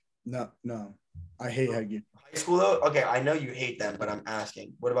 No. I hate headgear. High school though? Okay, I know you hate them, but I'm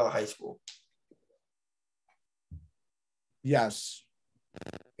asking. What about high school? Yes.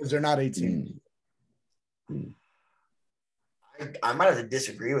 Because they're not 18. I might have to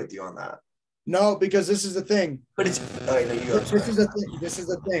disagree with you on that. No, because this is the thing. But it's okay, no, you go. This is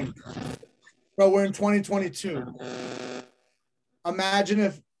the thing. Bro, we're in 2022. Imagine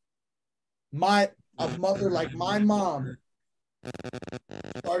if a mother like my mom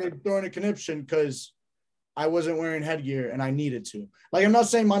started throwing a conniption because I wasn't wearing headgear and I needed to. Like, I'm not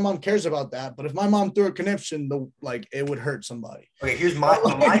saying my mom cares about that, but if my mom threw a conniption, it would hurt somebody. Okay, here's my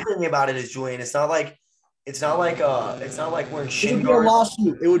thing about it is, Julian, it's not like wearing shin guards.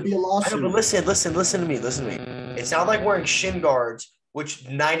 It would be a lawsuit. I know, but listen to me. It's not like wearing shin guards, which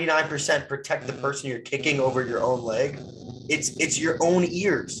 99% protect the person you're kicking over your own leg. It's your own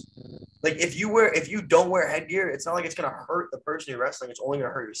ears. Like if you don't wear headgear, it's not like it's gonna hurt the person you're wrestling. It's only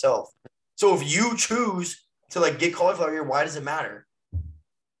gonna hurt yourself. So if you choose to get cauliflower ear, why does it matter?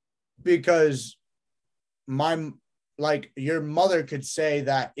 Because your mother could say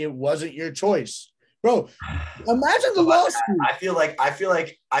that it wasn't your choice. Bro, imagine the lawsuit. I feel like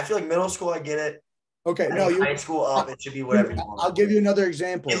middle school, I get it. Okay, high school up, it should be whatever you want. I'll give you another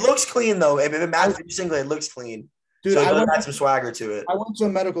example. It looks clean though. If it matters for you singlet, it looks clean. Dude, so it does add some swagger to it. I went to a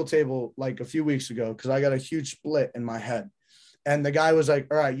medical table a few weeks ago because I got a huge split in my head. And the guy was like,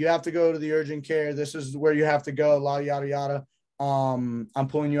 all right, you have to go to the urgent care. This is where you have to go, yada, yada. I'm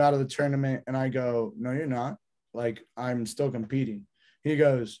pulling you out of the tournament. And I go, no, you're not. I'm still competing. He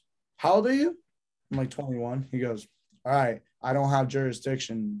goes, how old are you? I'm 21. He goes, all right, I don't have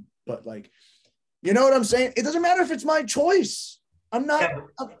jurisdiction, but you know what I'm saying? It doesn't matter if it's my choice. I'm not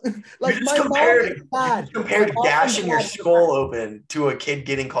my mom compared gashing your skull open to a kid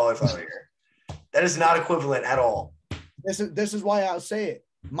getting cauliflower ear. That is not equivalent at all. This is why I'll say it.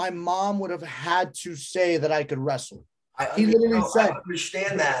 My mom would have had to say that I could wrestle. He literally said, I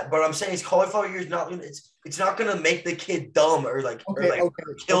understand that, but I'm saying his cauliflower ear is not. It's not gonna make the kid dumb or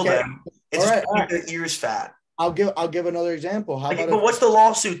kill them. It's just gonna make their ears fat. I'll give another example. But what's the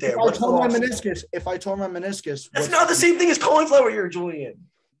lawsuit there? If I tore my meniscus, that's not the same thing as cauliflower ear, Julian.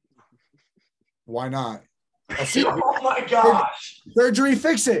 Why not? Oh my gosh! Surgery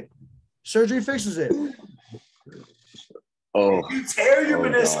fixes it. Oh, if you tear your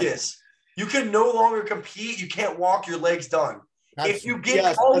meniscus, you can no longer compete. You can't walk. Your leg's done. If you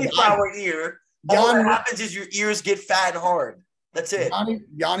get cauliflower ear, all that happens is your ears get fat and hard. That's it.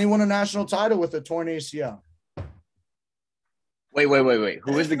 Yanni won a national title with a torn ACL. Wait.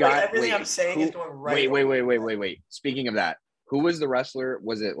 Who was the guy? Everything I'm saying is going right. Wait. Speaking of that, who was the wrestler?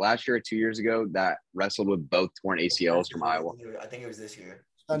 Was it last year or 2 years ago that wrestled with both torn ACLs from Iowa? I think it was this year.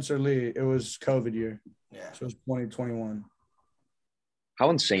 Spencer Lee. It was COVID year. Yeah. So it was 2021. How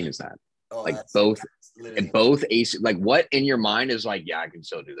insane is that? Oh, both AC. What in your mind is yeah, I can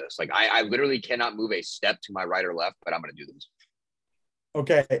still do this. I literally cannot move a step to my right or left, but I'm gonna do this.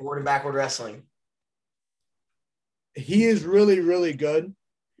 Okay. Forward and backward wrestling. He is really, really good.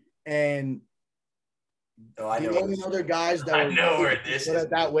 And the only other guys that were at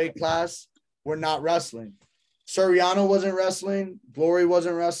that weight class were not wrestling. Soriano wasn't wrestling, Glory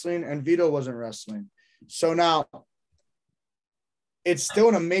wasn't wrestling, and Vito wasn't wrestling. So now it's still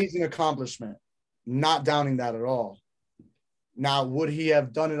an amazing accomplishment. Not downing that at all. Now, would he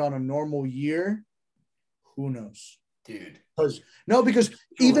have done it on a normal year? Who knows? Dude. Because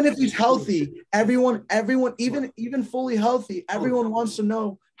even if he's healthy, everyone, even fully healthy, everyone wants to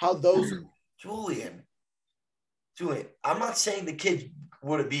know how those. Julian, I'm not saying the kid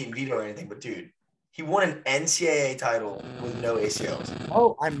would have beaten Vito or anything, but dude, he won an NCAA title with no ACLs.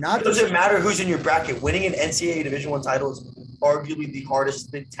 Oh, I'm not. It doesn't matter who's in your bracket. Winning an NCAA Division I title is arguably the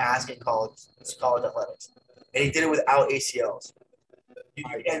hardest task in college athletics, and he did it without ACLs. You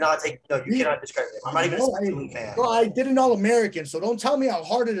cannot discredit him. I'm not even a Steely fan. Well, I did an All-American, so don't tell me how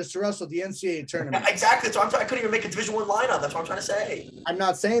hard it is to wrestle the NCAA tournament. Exactly. So I couldn't even make a Division I lineup. That's what I'm trying to say. I'm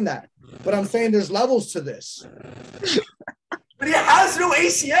not saying that, but I'm saying there's levels to this. But he has no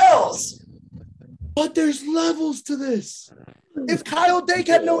ACLs. But there's levels to this. If Kyle Dake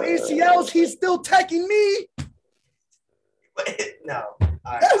had no ACLs, he's still teching me. No.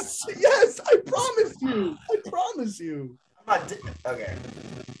 Yes, I promise you. I'm not. Okay.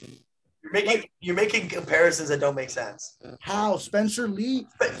 You're making comparisons that don't make sense. How Spencer Lee,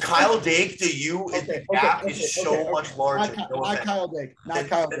 Kyle Dake to you, the gap is so much larger. Not Kyle Dake. Not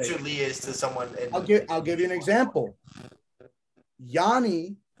Kyle Dake. Spencer Lee is to someone. I'll give you an example.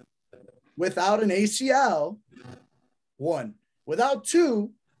 Yanni, without an ACL, 1. Without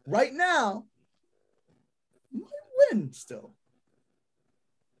 2, right now, might win still.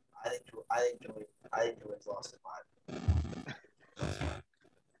 I think Julian's lost his mind.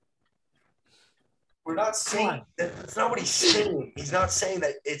 We're not saying that's not what he's saying. He's not saying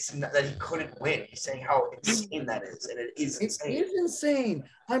that that he couldn't win. He's saying how insane that is, and it is insane. It is insane.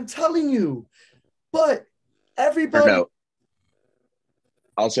 I'm telling you. But everybody. No.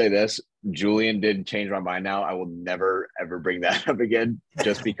 I'll say this: Julian did change my mind. Now I will never ever bring that up again,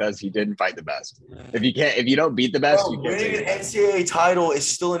 just because he didn't fight the best. If you don't beat the best, you can't. Winning an NCAA title is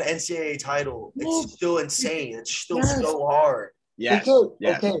still an NCAA title. It's still insane. It's still so hard. Yes.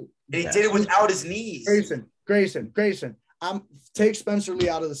 Okay. And he did it without his knees. Grayson. Take Spencer Lee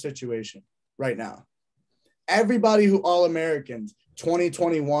out of the situation right now. Everybody who All-Americans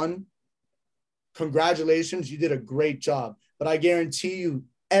 2021, congratulations, you did a great job. But I guarantee you,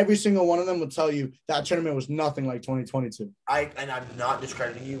 every single one of them will tell you that tournament was nothing like 2022. I'm not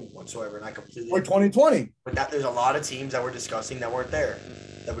discrediting you whatsoever, and I completely. Or 2020. But there's a lot of teams that we're discussing that weren't there,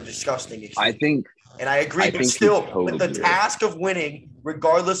 that were disgusting. I think. And I agree, but still, with the task of winning,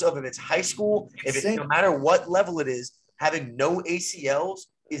 regardless of if it's high school, no matter what level it is, having no ACLs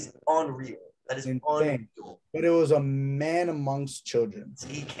is unreal. That is unreal. But it was a man amongst children.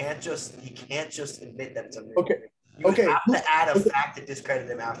 He can't just admit that it's unreal. Okay. You have to add a fact to discredit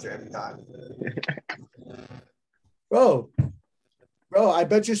him after every time. Bro, I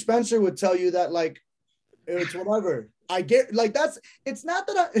bet you Spencer would tell you that it's whatever. I get it's not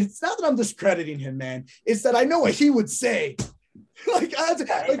that I'm discrediting him, man. It's that I know what he would say.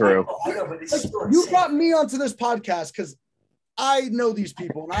 True. You brought me onto this podcast because I know these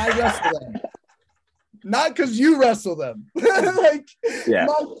people and I wrestle them. Not because you wrestle them. My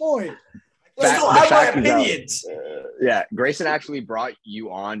point. I still have my opinions. Grayson actually brought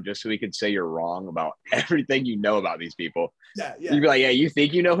you on just so he could say you're wrong about everything you know about these people. Yeah. You'd be like, you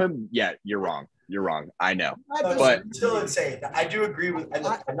think you know him? Yeah, you're wrong. You're wrong. I know. But it's still insane. I do agree with.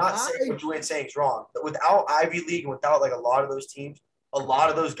 I'm not saying what Julian's saying is wrong. But without Ivy League and without a lot of those teams, a lot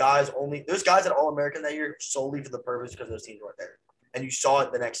of those guys those guys at All-American that year solely for the purpose because those teams weren't there, and you saw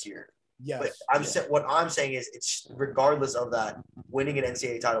it the next year. Yes. But what I'm saying is, it's regardless of that, winning an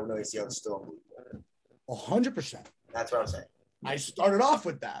NCAA title with no ACL is still unbelievable. 100%. That's what I'm saying. I started off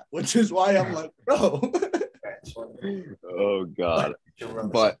with that, which is why I'm like, bro. Oh God.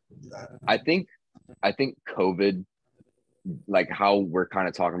 But I think COVID, how we're kind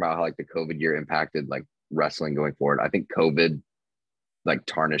of talking about how the COVID year impacted wrestling going forward. I think COVID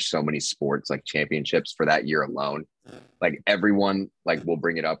tarnished so many sports championships for that year alone. Everyone will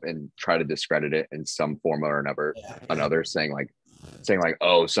bring it up and try to discredit it in some form or another, saying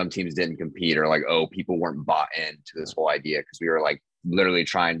oh, some teams didn't compete, or oh, people weren't bought into this whole idea because we were literally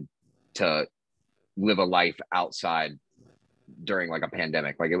trying to live a life outside during a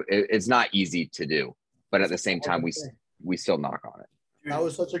pandemic. It's not easy to do, but at the same time we still knock on it. That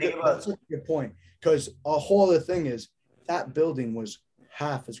was such a good point, because a whole other thing is that building was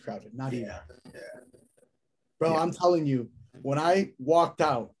half as crowded, not even. Bro, I'm telling you, when I walked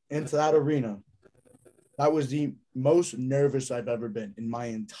out into that arena, that was the most nervous I've ever been in my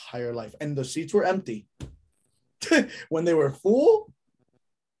entire life. And the seats were empty. When they were full,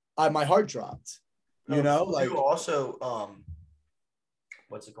 my heart dropped. You also,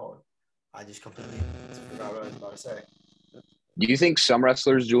 what's it called? I just completely forgot what I was about to say. Do you think some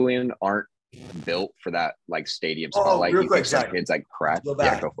wrestlers, Julian, aren't built for that stadium spotlight? Real you quick, think some kids crash? Go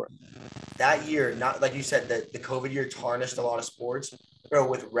for it. That year, not like you said, that the COVID year tarnished a lot of sports. Bro,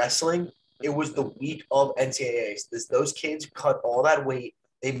 with wrestling, it was the week of NCAAs. Those kids cut all that weight.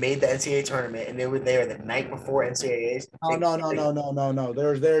 They made the NCAA tournament, and they were there the night before NCAAs. No.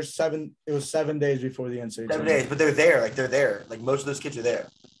 There's 7. It was 7 days before the NCAA. 7 days, but they're there. They're there. Most of those kids are there.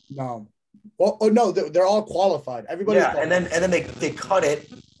 No. Well, no, they're all qualified. Everybody. Yeah, and then they cut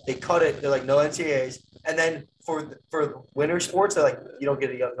it. They cut it. They're no NCAAs, and then for winter sports, they're you don't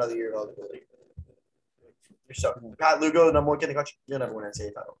get another year of eligibility. You're stuck. Pat Lugo, the number one kid in the country, you'll never win an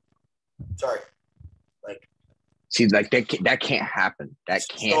NCAA title. Sorry. See, that can't happen. That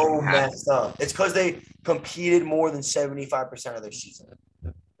can't happen. Messed up. It's because they competed more than 75% of their season.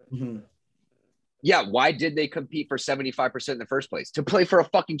 Mm-hmm. Yeah, why did they compete for 75% in the first place? To play for a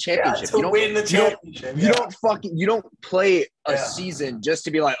fucking championship. To win the championship. You don't play a season just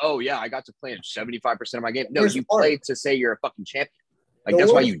to be oh yeah, I got to play in 75% of my game. No, you play to say you're a fucking champion. Like,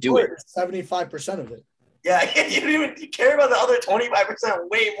 that's why you do it. 75% of it. Yeah, you care about the other 25%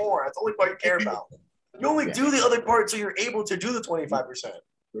 way more. That's the only part you care about. You only do the other part so you're able to do the 25%.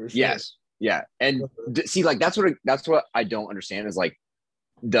 Sure. Yes. Yeah. And see, like, that's what I don't understand is like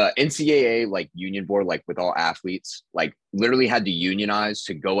the NCAA, like union board, like with all athletes, like literally had to unionize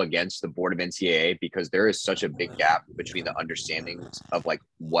to go against the board of NCAA because there is such a big gap between the understandings of like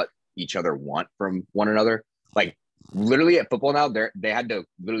what each other want from one another. Like literally at football now, they had to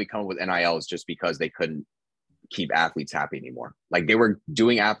literally come up with NILs just because they couldn't keep athletes happy anymore. Like they were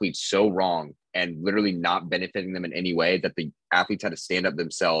doing athletes so wrong and literally not benefiting them in any way that the athletes had to stand up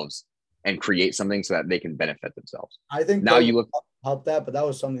themselves and create something so that they can benefit themselves. I think now you look help that, but that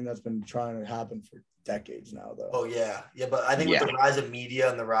was something that's been trying to happen for decades now, though. Oh yeah, but I think with the rise of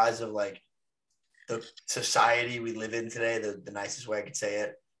media and the rise of like the society we live in today, the nicest way I could say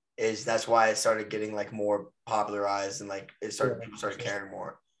it is that's why it started getting like more popularized and like people started caring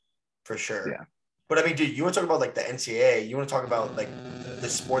more, for sure. Yeah. But I mean, dude, you want to talk about like the NCAA? You want to talk about like the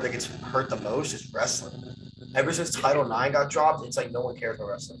sport that gets hurt the most is wrestling. Ever since Title IX got dropped, it's like no one cares about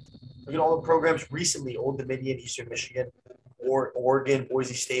wrestling. Look at all the programs recently: Old Dominion, Eastern Michigan, or Oregon,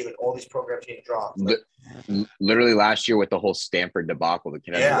 Boise State. Like all these programs getting dropped. Like, literally last year with the whole Stanford debacle, the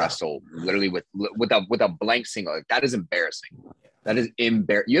kid had to wrestle literally with a blank single. Like, that is embarrassing. That is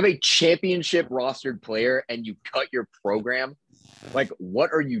embarrassing. You have a championship rostered player and you cut your program. Like,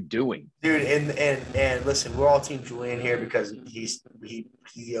 what are you doing, dude? And listen, we're all Team Julian here because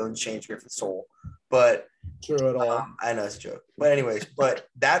he owns Shane Griffin's soul. But true at all. I know it's a joke. But anyways, but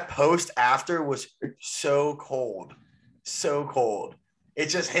that post after was so cold. So cold.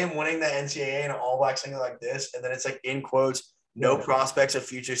 It's just him winning the NCAA and all black singer like this, and then it's like in quotes, no prospects of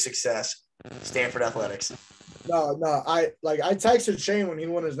future success. Stanford athletics. No, I texted Shane when he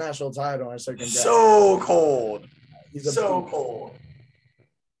won his national title. I said, congrats. So cold. He's a so beast. Cold.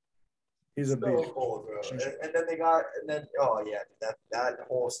 He's a beast. So cold, bro. And then that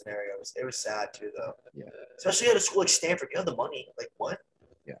whole scenario was sad too, though. Yeah. Especially at a school like Stanford, you have the money. Like what?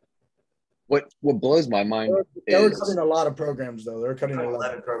 Yeah. What blows my mind they were cutting a lot of programs though. They were cutting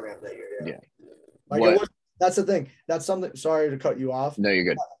 11 programs that year. Yeah. Like that's the thing. That's something. Sorry to cut you off. No, you're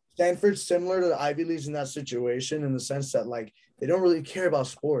good. Stanford's similar to the Ivy Leagues in that situation in the sense that like they don't really care about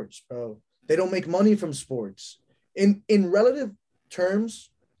sports, bro. They don't make money from sports. In relative terms,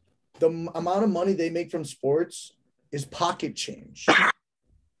 the amount of money they make from sports is pocket change.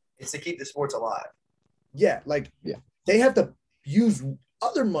 It's to keep the sports alive. Yeah, they have to use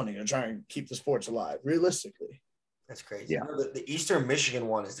other money to try and keep the sports alive, realistically. That's crazy. Yeah. The Eastern Michigan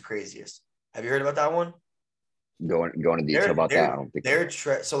one is the craziest. Have you heard about that one? Going into detail about that, I don't think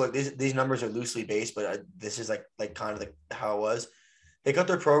so. Like these numbers are loosely based, but this is like kind of how it was. They cut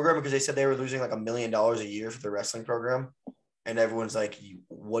their program because they said they were losing like $1 million a year for their wrestling program, and everyone's like,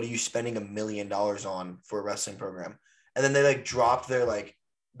 "What are you spending $1 million on for a wrestling program?" And then they like dropped their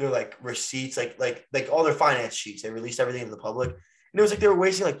receipts, like all their finance sheets. They released everything to the public, and it was like they were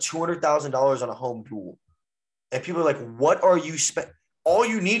wasting like $200,000 on a home duel, and people are like, "What are you spending? All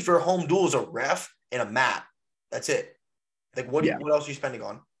you need for a home duel is a ref and a mat. That's it. Like what else are you spending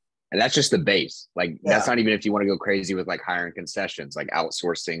on?" And that's just the base. Like that's not even if you want to go crazy with like hiring concessions, like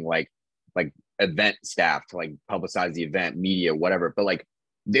outsourcing, like event staff to like publicize the event, media, whatever. But like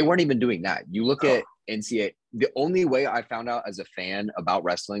they weren't even doing that. You look at NCAA. The only way I found out as a fan about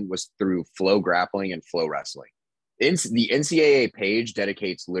wrestling was through Flow Grappling and Flow Wrestling. The NCAA page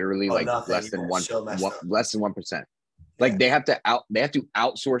dedicates literally less than 1%. Like they have to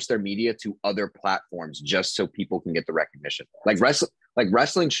outsource their media to other platforms just so people can get the recognition. Like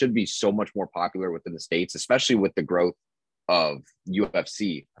wrestling should be so much more popular within the States, especially with the growth of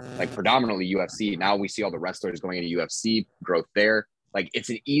UFC, like predominantly UFC. Now we see all the wrestlers going into UFC, growth there. Like it's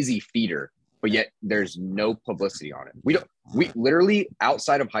an easy feeder, but yet there's no publicity on it. We literally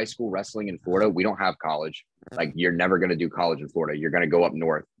outside of high school wrestling in Florida, we don't have college. Like you're never going to do college in Florida. You're going to go up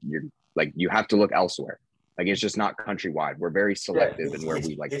north. You have to look elsewhere. Like it's just not countrywide. We're very selective in where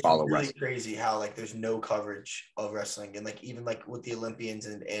we follow really wrestling. Crazy how like there's no coverage of wrestling and like even like with the Olympians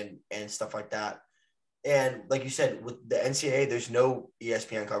and stuff like that. And like you said, with the NCAA, there's no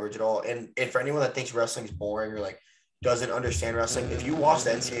ESPN coverage at all. And for anyone that thinks wrestling is boring or like doesn't understand wrestling, if you watch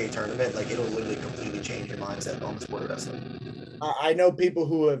the NCAA tournament, like it'll literally completely change your mindset on the sport of wrestling. I know people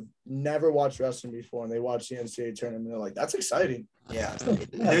who have never watched wrestling before and they watch the NCAA tournament. They're like, that's exciting. Yeah.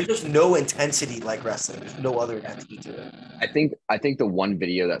 There's just no intensity like wrestling. There's no other intensity to it. I think the one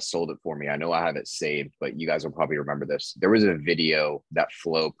video that sold it for me, I know I have it saved, but you guys will probably remember this. There was a video that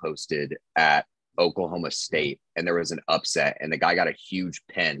Flo posted at Oklahoma State, and there was an upset, and the guy got a huge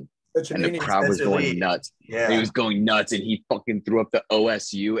pen and the crowd was going nuts. Yeah. He was going nuts, and he fucking threw up the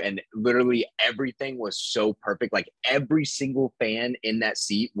OSU, and literally everything was so perfect. Like every single fan in that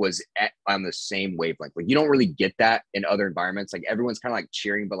seat was on the same wavelength. Like you don't really get that in other environments. Like everyone's kind of like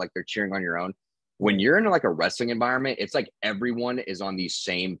cheering, but like they're cheering on your own. When you're in like a wrestling environment, it's like everyone is on the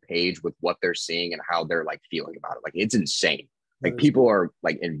same page with what they're seeing and how they're like feeling about it. Like it's insane. Like people are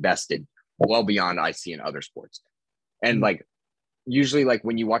like invested well beyond I see in other sports. And like usually like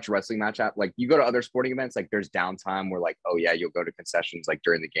when you watch a wrestling match at like you go to other sporting events, like there's downtime where like, oh yeah, you'll go to concessions like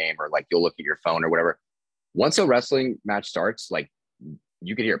during the game, or like you'll look at your phone or whatever. Once a wrestling match starts, like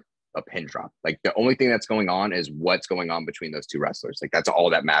you can hear a pin drop. Like the only thing that's going on is what's going on between those two wrestlers. Like that's all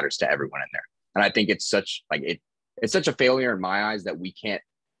that matters to everyone in there. And I think it's such like it's such a failure in my eyes that we can't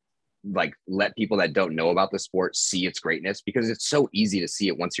like let people that don't know about the sport see its greatness, because it's so easy to see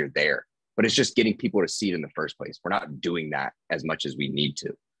it once you're there. But it's just getting people to see it in the first place. We're not doing that as much as we need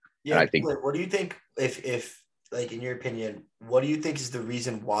to. Yeah, and I think. What do you think, if like in your opinion, what do you think is the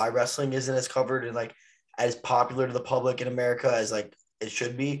reason why wrestling isn't as covered and like as popular to the public in America as like it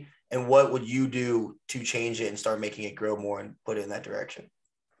should be? And what would you do to change it and start making it grow more and put it in that direction?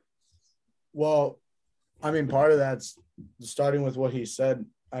 Well, I mean, part of that's starting with what he said.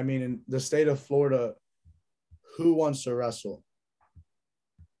 I mean, in the state of Florida, who wants to wrestle?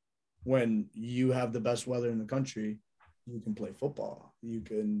 When you have the best weather in the country, you can play football. You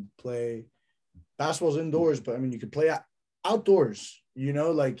can play basketball's indoors, but I mean, you could play outdoors, you know,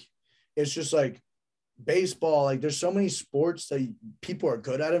 like it's just like baseball. Like there's so many sports that people are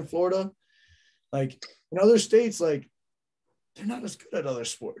good at in Florida. Like in other states, like they're not as good at other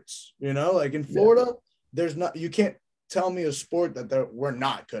sports, you know, like in Florida, there's not, you can't tell me a sport that we're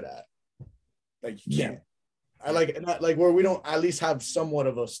not good at. Like you can't. I like where we don't at least have somewhat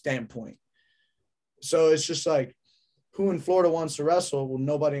of a standpoint. So it's just like, who in Florida wants to wrestle? Well,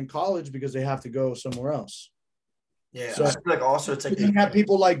 nobody in college, because they have to go somewhere else. Yeah. So I feel like also it's like you have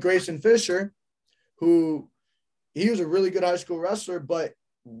people like Grayson Fisher, who he was a really good high school wrestler, but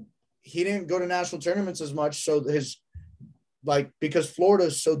he didn't go to national tournaments as much. So because Florida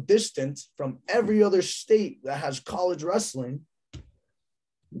is so distant from every other state that has college wrestling,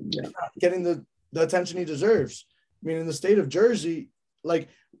 he's not getting the attention he deserves. I mean, in the state of Jersey, like,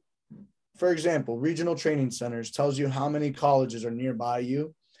 for example, regional training centers tells you how many colleges are nearby you.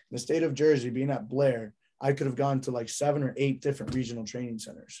 In the state of Jersey, being at Blair, I could have gone to like 7 or 8 different regional training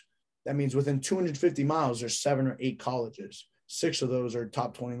centers. That means within 250 miles, there's 7 or 8 colleges. 6 of those are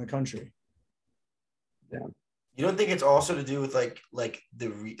top 20 in the country. Yeah. You don't think it's also to do with like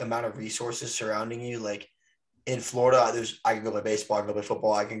the amount of resources surrounding you? Like in Florida, I can go play baseball, I can go play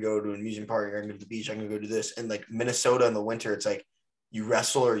football, I can go to an amusement park, I can go to the beach, I can go do this. And like Minnesota in the winter, it's like you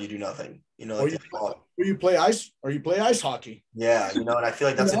wrestle or you do nothing. You know, like or you play ice hockey. Yeah, you know, and I feel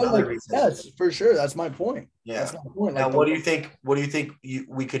like that's another reason. Yes, for sure. That's my point. Yeah. That's my point. Now, what do you think? What do you think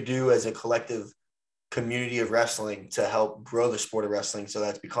we could do as a collective community of wrestling to help grow the sport of wrestling so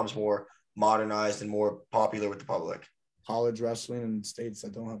that it becomes more modernized and more popular with the public? College wrestling in states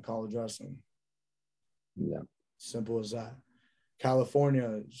that don't have college wrestling. Yeah. Simple as that.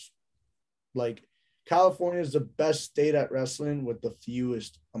 California is the best state at wrestling with the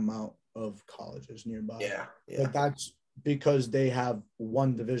fewest amount of colleges nearby. Yeah. But that's because they have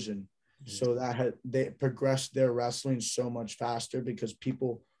one division. So they progressed their wrestling so much faster because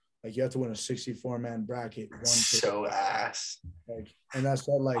people, like, you have to win a 64-man bracket. So ass. And that's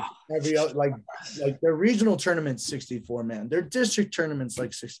what, like, every other, like their regional tournaments 64-man. Their district tournaments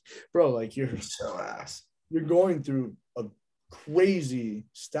like 60. Bro, like, you're so ass. You're going through a crazy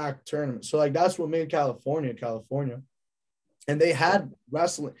stacked tournament. So like that's what made California. And they had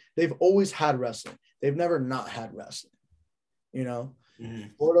wrestling. They've always had wrestling. They've never not had wrestling. You know,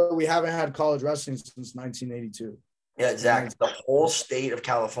 Florida, we haven't had college wrestling since 1982. Yeah, exactly. The whole state of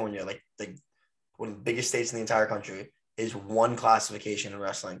California, like one of the biggest states in the entire country, is one classification in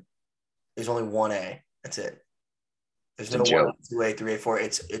wrestling. There's only 1A. That's it. There's no 1A, 2A, 3A, 4.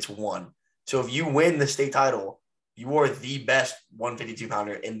 It's one. So if you win the state title, you are the best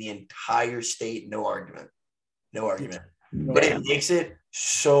 152-pounder in the entire state. No argument. But it makes it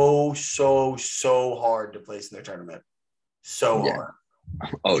so hard to place in their tournament. So hard.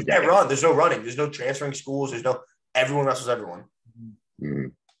 Oh, you can't run. There's no running. There's no transferring schools. Everyone wrestles everyone. Mm-hmm.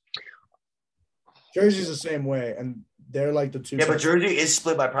 Jersey's the same way, and they're like the two. Yeah, but Jersey is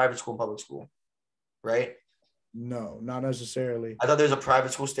split by private school and public school, right? No, not necessarily. I thought there's a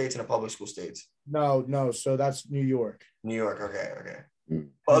private school states and a public school states. No. So that's New York. New York. Okay.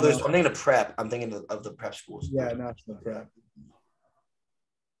 Oh, I'm thinking of prep. I'm thinking of the prep schools. Yeah, national prep.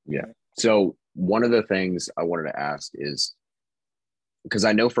 Yeah. So one of the things I wanted to ask is, because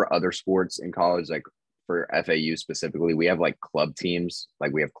I know for other sports in college, like for FAU specifically, we have like club teams,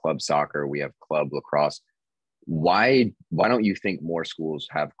 like we have club soccer, we have club lacrosse. Why don't you think more schools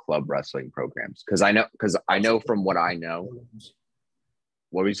have club wrestling programs? Because I know from what I know.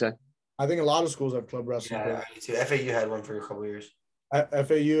 What were you saying? I think a lot of schools have club wrestling. Yeah, too. FAU had one for a couple of years.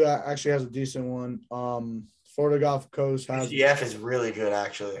 FAU actually has a decent one. Florida Gulf Coast has. UCF is really good,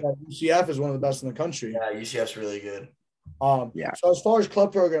 actually. Yeah, UCF is one of the best in the country. Yeah, UCF's really good. Yeah. So as far as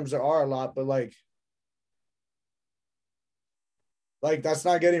club programs, there are a lot, but like that's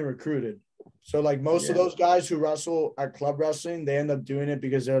not getting recruited. So like most of those guys who wrestle at club wrestling, they end up doing it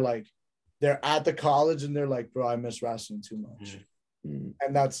because they're at the college and they're like, bro, I miss wrestling too much. Mm-hmm.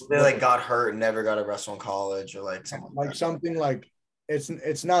 And that's they like got hurt and never got to wrestle in college or like something like something like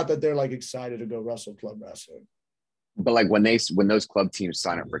it's not that they're like excited to go wrestle club wrestling. But like when those club teams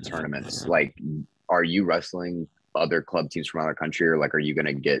sign up for tournaments, like are you wrestling other club teams from other country, or like are you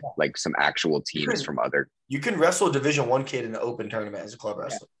gonna get like some actual teams from other? You can wrestle a Division I kid in an open tournament as a club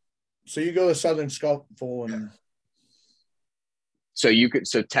wrestler. So you go to Southern Scuffle and so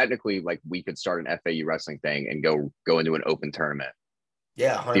technically like we could start an FAU wrestling thing and go into an open tournament.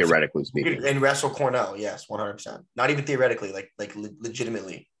 Yeah, 100%. Theoretically speaking, and wrestle Cornell, yes, 100%. Not even theoretically, like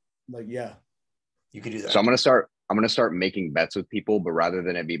legitimately. Like yeah, you could do that. So I'm gonna start making bets with people, but rather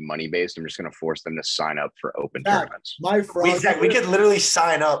than it be money based, I'm just gonna force them to sign up for open tournaments. We could literally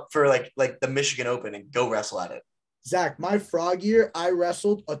sign up for like the Michigan Open and go wrestle at it. Zach, my frog year, I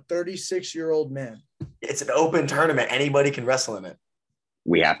wrestled a 36-year-old man. It's an open tournament. Anybody can wrestle in it.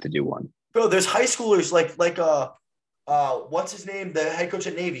 We have to do one. Bro, there's high schoolers like what's his name? The head coach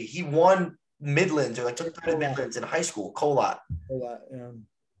at Navy. He won Midlands or like took third Midlands in high school. Colot. Yeah.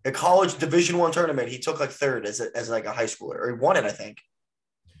 A college Division I tournament. He took like third as like a high schooler, or he won it, I think.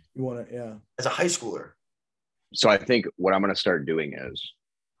 He won it, yeah. As a high schooler. So I think what I'm gonna start doing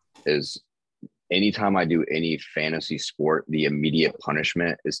is anytime I do any fantasy sport, the immediate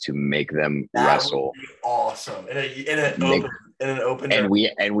punishment is to make them wrestle. Would be awesome in an open. And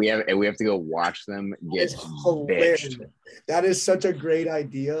we have to go watch them get bitched. That is such a great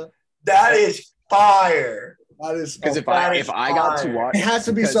idea. That is fire. That is because if I got to watch, it has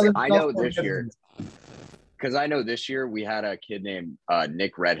to be Southern. I know this year. Because I know this year we had a kid named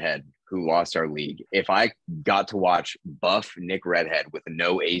Nick Redhead who lost our league. If I got to watch buff Nick Redhead with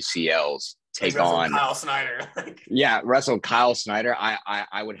no ACLs take on Kyle Snyder, wrestle Kyle Snyder,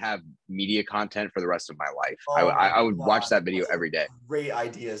 I would have media content for the rest of my life. I would watch that video every day. Great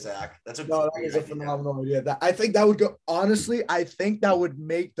idea, Zach. That is a phenomenal idea. I think that would go. Honestly, I think that would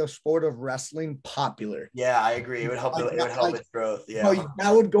make the sport of wrestling popular. Yeah, I agree. It would help. It would help its growth. Yeah,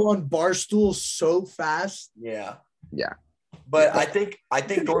 that would go on Barstool so fast. Yeah. But I think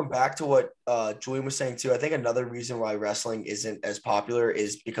going back to what Julian was saying too, I think another reason why wrestling isn't as popular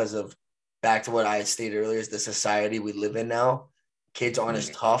is because of back to what I had stated earlier is the society we live in now. Kids aren't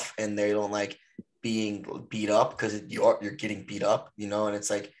as tough and they don't like being beat up because you're getting beat up, and it's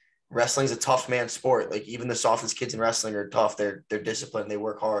like wrestling's a tough man sport. Like even the softest kids in wrestling are tough. They're disciplined. They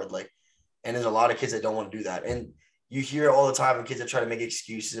work hard. And there's a lot of kids that don't want to do that. And you hear all the time of kids that try to make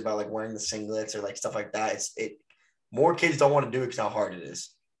excuses about like wearing the singlets or like stuff like that. More kids don't want to do it because how hard it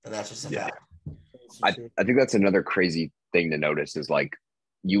is. And that's just a fact. I think that's another crazy thing to notice is like,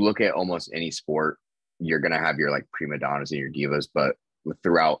 you look at almost any sport, you're going to have your like prima donnas and your divas, but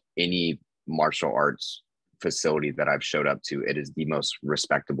throughout any martial arts facility that I've showed up to, it is the most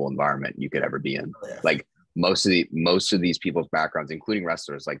respectable environment you could ever be in. Yeah. Like most of these people's backgrounds, including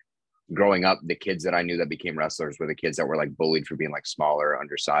wrestlers, like growing up, the kids that I knew that became wrestlers were the kids that were like bullied for being like smaller,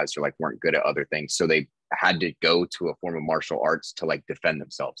 undersized, or like weren't good at other things. So they had to go to a form of martial arts to like defend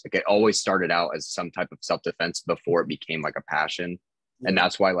themselves. Like it always started out as some type of self-defense before it became like a passion. And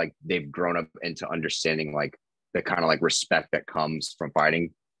that's why like they've grown up into understanding like the kind of like respect that comes from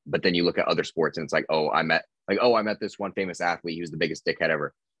fighting. But then you look at other sports and it's like, I met this one famous athlete. He was the biggest dickhead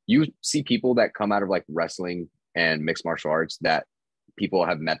ever. You see people that come out of like wrestling and mixed martial arts that people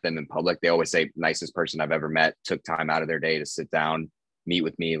have met them in public. They always say nicest person I've ever met, took time out of their day to sit down, meet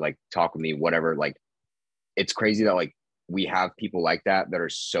with me, like talk with me, whatever. Like it's crazy that like we have people like that are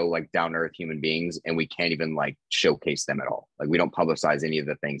so like down to earth human beings and we can't even like showcase them at all. Like we don't publicize any of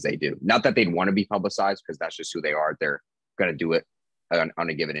the things they do. Not that they'd want to be publicized because that's just who they are. They're going to do it on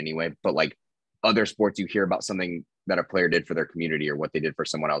a given anyway. But like other sports, you hear about something that a player did for their community or what they did for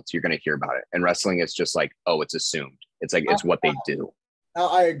someone else, you're going to hear about it. And wrestling, it's just like, it's assumed. It's like, it's what they do. Now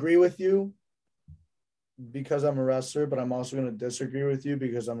I agree with you because I'm a wrestler, but I'm also going to disagree with you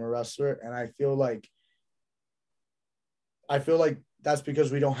because I'm a wrestler. And I feel like that's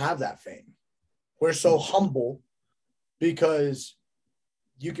because we don't have that fame. We're so humble because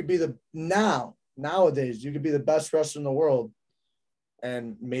you could be nowadays, you could be the best wrestler in the world,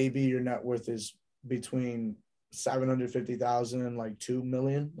 and maybe your net worth is between 750,000 and like 2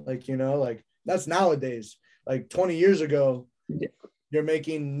 million. Like, you know, like that's nowadays. Like 20 years ago, you're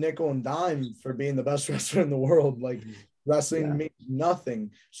making nickel and dime for being the best wrestler in the world. Like wrestling means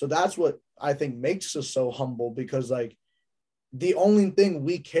nothing. So that's what I think makes us so humble, because like the only thing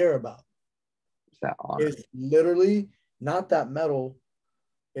we care about is literally not that medal.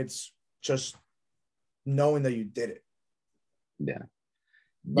 It's just knowing that you did it. Yeah.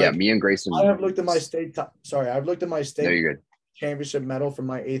 Like, me and Grayson. I've looked at my state No, championship medal from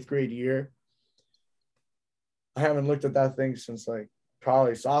my 8th grade year. I haven't looked at that thing since like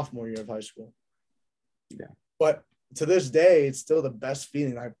probably sophomore year of high school. Yeah. But to this day, it's still the best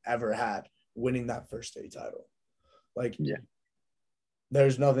feeling I've ever had, winning that first state title. Like,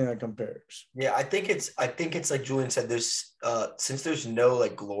 there's nothing that compares. Yeah, I think it's like Julian said, there's since there's no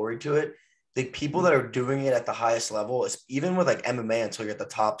like glory to it, the people that are doing it at the highest level, is even with like MMA until you're at the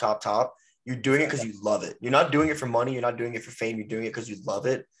top, you're doing it because you love it. You're not doing it for money, you're not doing it for fame, you're doing it because you love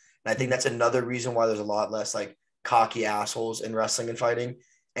it. And I think that's another reason why there's a lot less like cocky assholes in wrestling and fighting.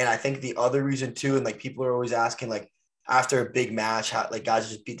 And I think the other reason too, and like people are always asking, like after a big match, how like guys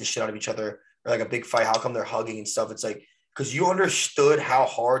just beat the shit out of each other, or like a big fight, how come they're hugging and stuff? It's like, because you understood how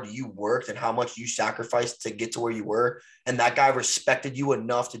hard you worked and how much you sacrificed to get to where you were. And that guy respected you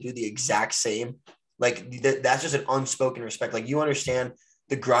enough to do the exact same. Like that's just an unspoken respect. Like you understand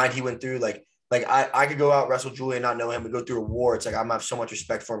the grind he went through. Like I could go out, wrestle Julian, not know him, and go through a war. It's like, I'm have so much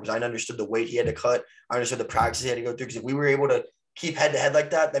respect for him because I understood the weight he had to cut. I understood the practice he had to go through. Because if we were able to keep head to head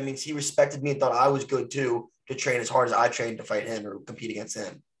like that, that means he respected me and thought I was good too, to train as hard as I trained to fight him or compete against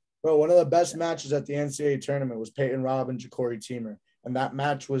him. Bro, one of the best matches at the NCAA tournament was Peyton Robb and Ja'Cory Teemer. And that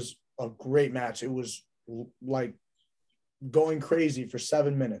match was a great match. It was like going crazy for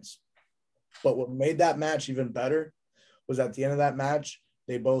 7 minutes. But what made that match even better was at the end of that match,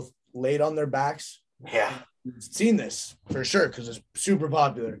 they both laid on their backs. Yeah. You've seen this for sure because it's super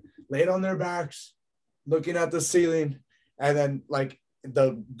popular. Laid on their backs, looking at the ceiling. And then like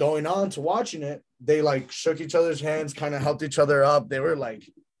the going on to watching it, they like shook each other's hands, kind of helped each other up. They were like,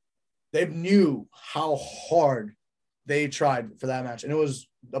 they knew how hard they tried for that match. And it was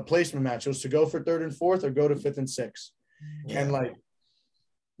a placement match. It was to go for 3rd and 4th or go to 5th and 6th. Yeah. And like,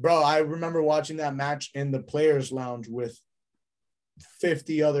 bro, I remember watching that match in the players' lounge with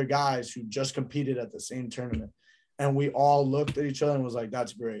 50 other guys who just competed at the same tournament. And we all looked at each other and was like,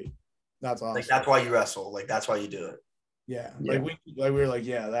 that's great. That's awesome. Like, that's why you wrestle. Like, that's why you do it. Yeah. Like we were like,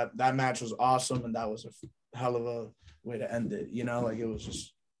 yeah, that match was awesome. And that was a hell of a way to end it. You know, like it was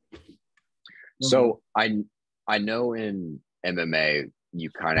just. So I know in MMA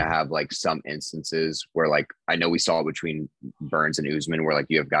you kind of have like some instances where like I know we saw between Burns and Usman where like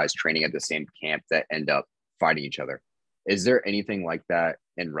you have guys training at the same camp that end up fighting each other. Is there anything like that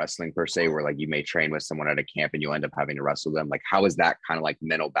in wrestling per se where like you may train with someone at a camp and you end up having to wrestle them? Like how is that kind of like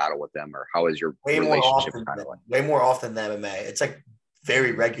mental battle with them, or how is your relationship kind of like? Way more often than MMA. It's like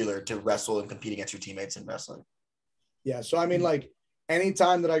very regular to wrestle and compete against your teammates in wrestling. Yeah. So I mean, like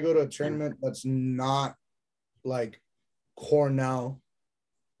anytime that I go to a tournament that's not like Cornell,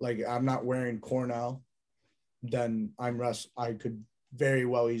 like I'm not wearing Cornell, then I could very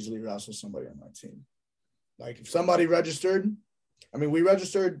well easily wrestle somebody on my team. Like if somebody registered, I mean, we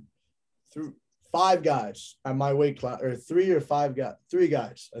registered through 5 guys at my weight class, or 3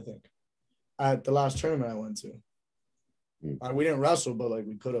 guys, I think, at the last tournament I went to. We didn't wrestle, but like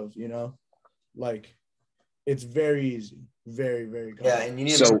we could have, you know, like it's very easy, very, very common. Yeah, and you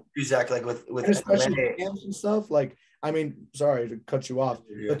need to Zach, like with especially camps and stuff. Like, I mean, sorry to cut you off.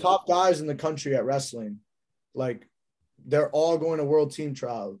 The top guys in the country at wrestling, like, they're all going to world team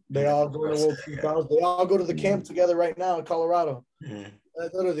trials. They all go to world team trials. They all go to the camp together right now in Colorado.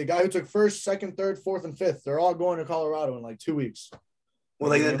 Literally, the guy who took 1st, 2nd, 3rd, 4th, and 5th, they're all going to Colorado in like 2 weeks.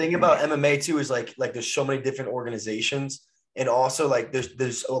 Well, like the thing about MMA too is like there's so many different organizations. And also, like,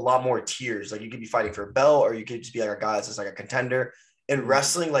 there's a lot more tiers. Like, you could be fighting for a belt, or you could just be like a guy that's like a contender. In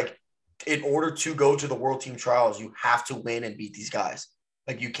wrestling, like, in order to go to the world team trials, you have to win and beat these guys.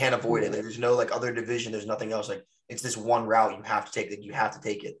 Like, you can't avoid it. Like, there's no, like, other division. There's nothing else. Like, it's this one route you have to take. Like, you have to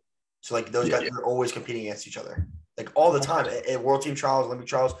take it. So, like, those guys are always competing against each other. Like, all the time. At world team trials, Olympic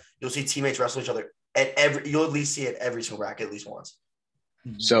trials, you'll see teammates wrestle each other. You'll at least see it every single bracket at least once.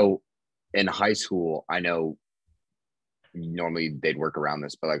 So, in high school, I know normally they'd work around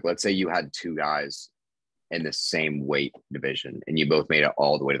this, but like let's say you had 2 guys in the same weight division and you both made it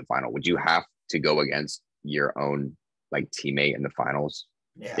all the way to the final, would you have to go against your own like teammate in the finals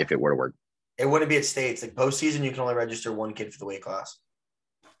if it were to work? It wouldn't be at states. Like postseason, you can only register 1 kid for the weight class.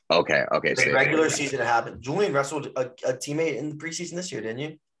 Okay. Regular season it happened. Julian wrestled a teammate in the preseason this year, didn't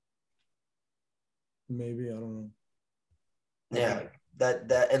you? Maybe, I don't know. Yeah.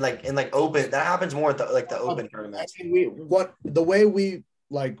 That and like open, that happens more at the open tournaments. The way we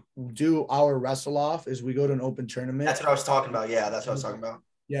like do our wrestle off is we go to an open tournament. That's what I was talking about. Yeah, that's what I was talking about.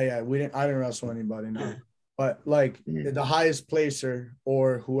 Yeah. I didn't wrestle anybody, no. But like the highest placer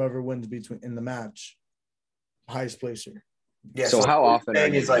or whoever wins in the match, highest placer. Yeah. So how often are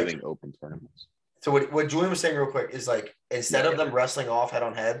you doing open tournaments? So what Julian was saying real quick is like instead of them wrestling off head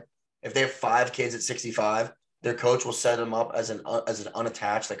on head, if they have 5 kids at 65, their coach will set them up as an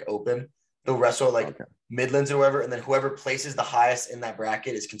unattached, like open. They'll wrestle like Midlands or whatever, and then whoever places the highest in that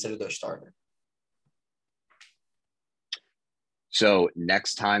bracket is considered their starter. So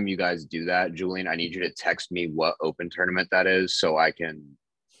next time you guys do that, Julian, I need you to text me what open tournament that is so I can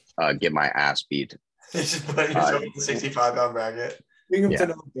get my ass beat. Just putting yourself in the 65-pound bracket.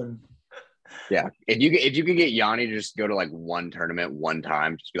 Yeah. If you could get Yanni to just go to like one tournament one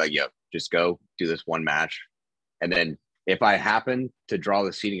time, just be like, yo, just go do this one match. And then if I happen to draw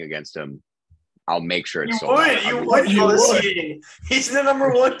the seeding against him, I'll make sure it's sold out. You would draw the seeding. He's the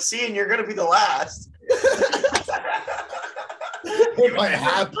number 1 seed and you're going to be the last. It might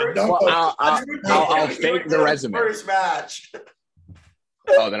happen. Well, I'll fake the resume. First match.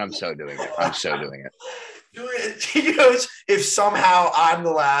 Oh, then I'm so doing it. He goes, if somehow I'm the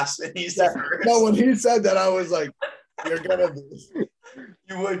last and he's the first. No, when he said that, I was like, you're going to be.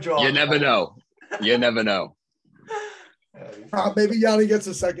 You would draw. You never know. Maybe Yanni gets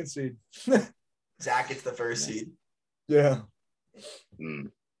a 2nd seed. Zach gets the 1st seed. Yeah.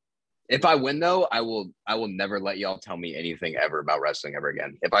 If I win though, I will never let y'all tell me anything ever about wrestling ever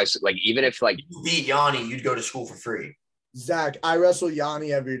again. If I like, even if like you beat Yanni, you'd go to school for free. Zach, I wrestle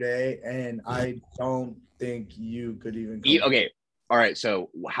Yanni every day, and I don't think you could even. Okay, all right. So,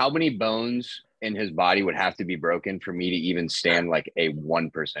 how many bones in his body would have to be broken for me to even stand like a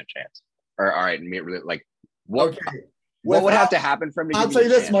 1% chance? Or all right, like what? Okay. What would have to happen for me? I'll tell you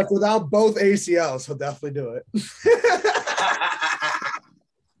this much: without both ACLs, he'll definitely do it.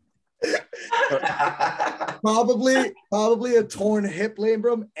 Probably a torn hip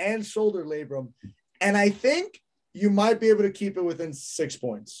labrum and shoulder labrum, and I think you might be able to keep it within 6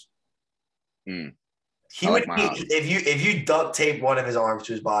 points. He would if you duct tape one of his arms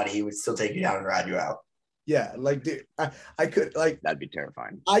to his body, he would still take you down and ride you out. Yeah, like dude, I could like that'd be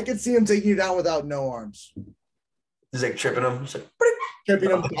terrifying. I could see him taking you down without no arms. He's like tripping him, tripping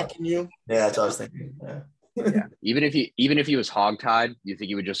him, bucking you. Yeah, that's what I was thinking. Yeah. Even if he was hogtied, you think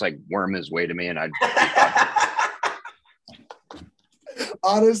he would just like worm his way to me and I'd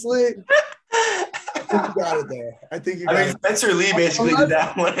honestly I think you got it there. I think you got it. Spencer Lee basically did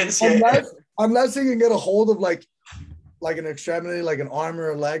that one. Unless he can get a hold of like an extremity, like an arm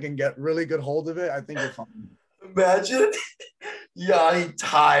or a leg and get really good hold of it, I think you're fine. Imagine Yanni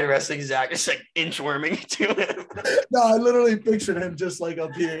tied wrestling Zach, just like inchworming to him. No, I literally pictured him just like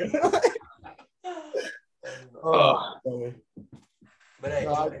up here. But hey,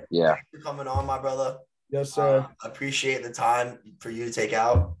 yeah, thanks for coming on, my brother. Yes, sir. Appreciate the time for you to take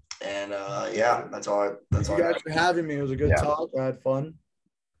out, and yeah, that's all. Thank you guys for having me. It was a good talk. I had fun.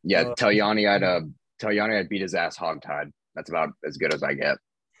 Yeah, tell Yanni I'd beat his ass hogtied. That's about as good as I get.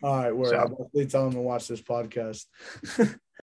 All right, word. I'll definitely tell him to watch this podcast.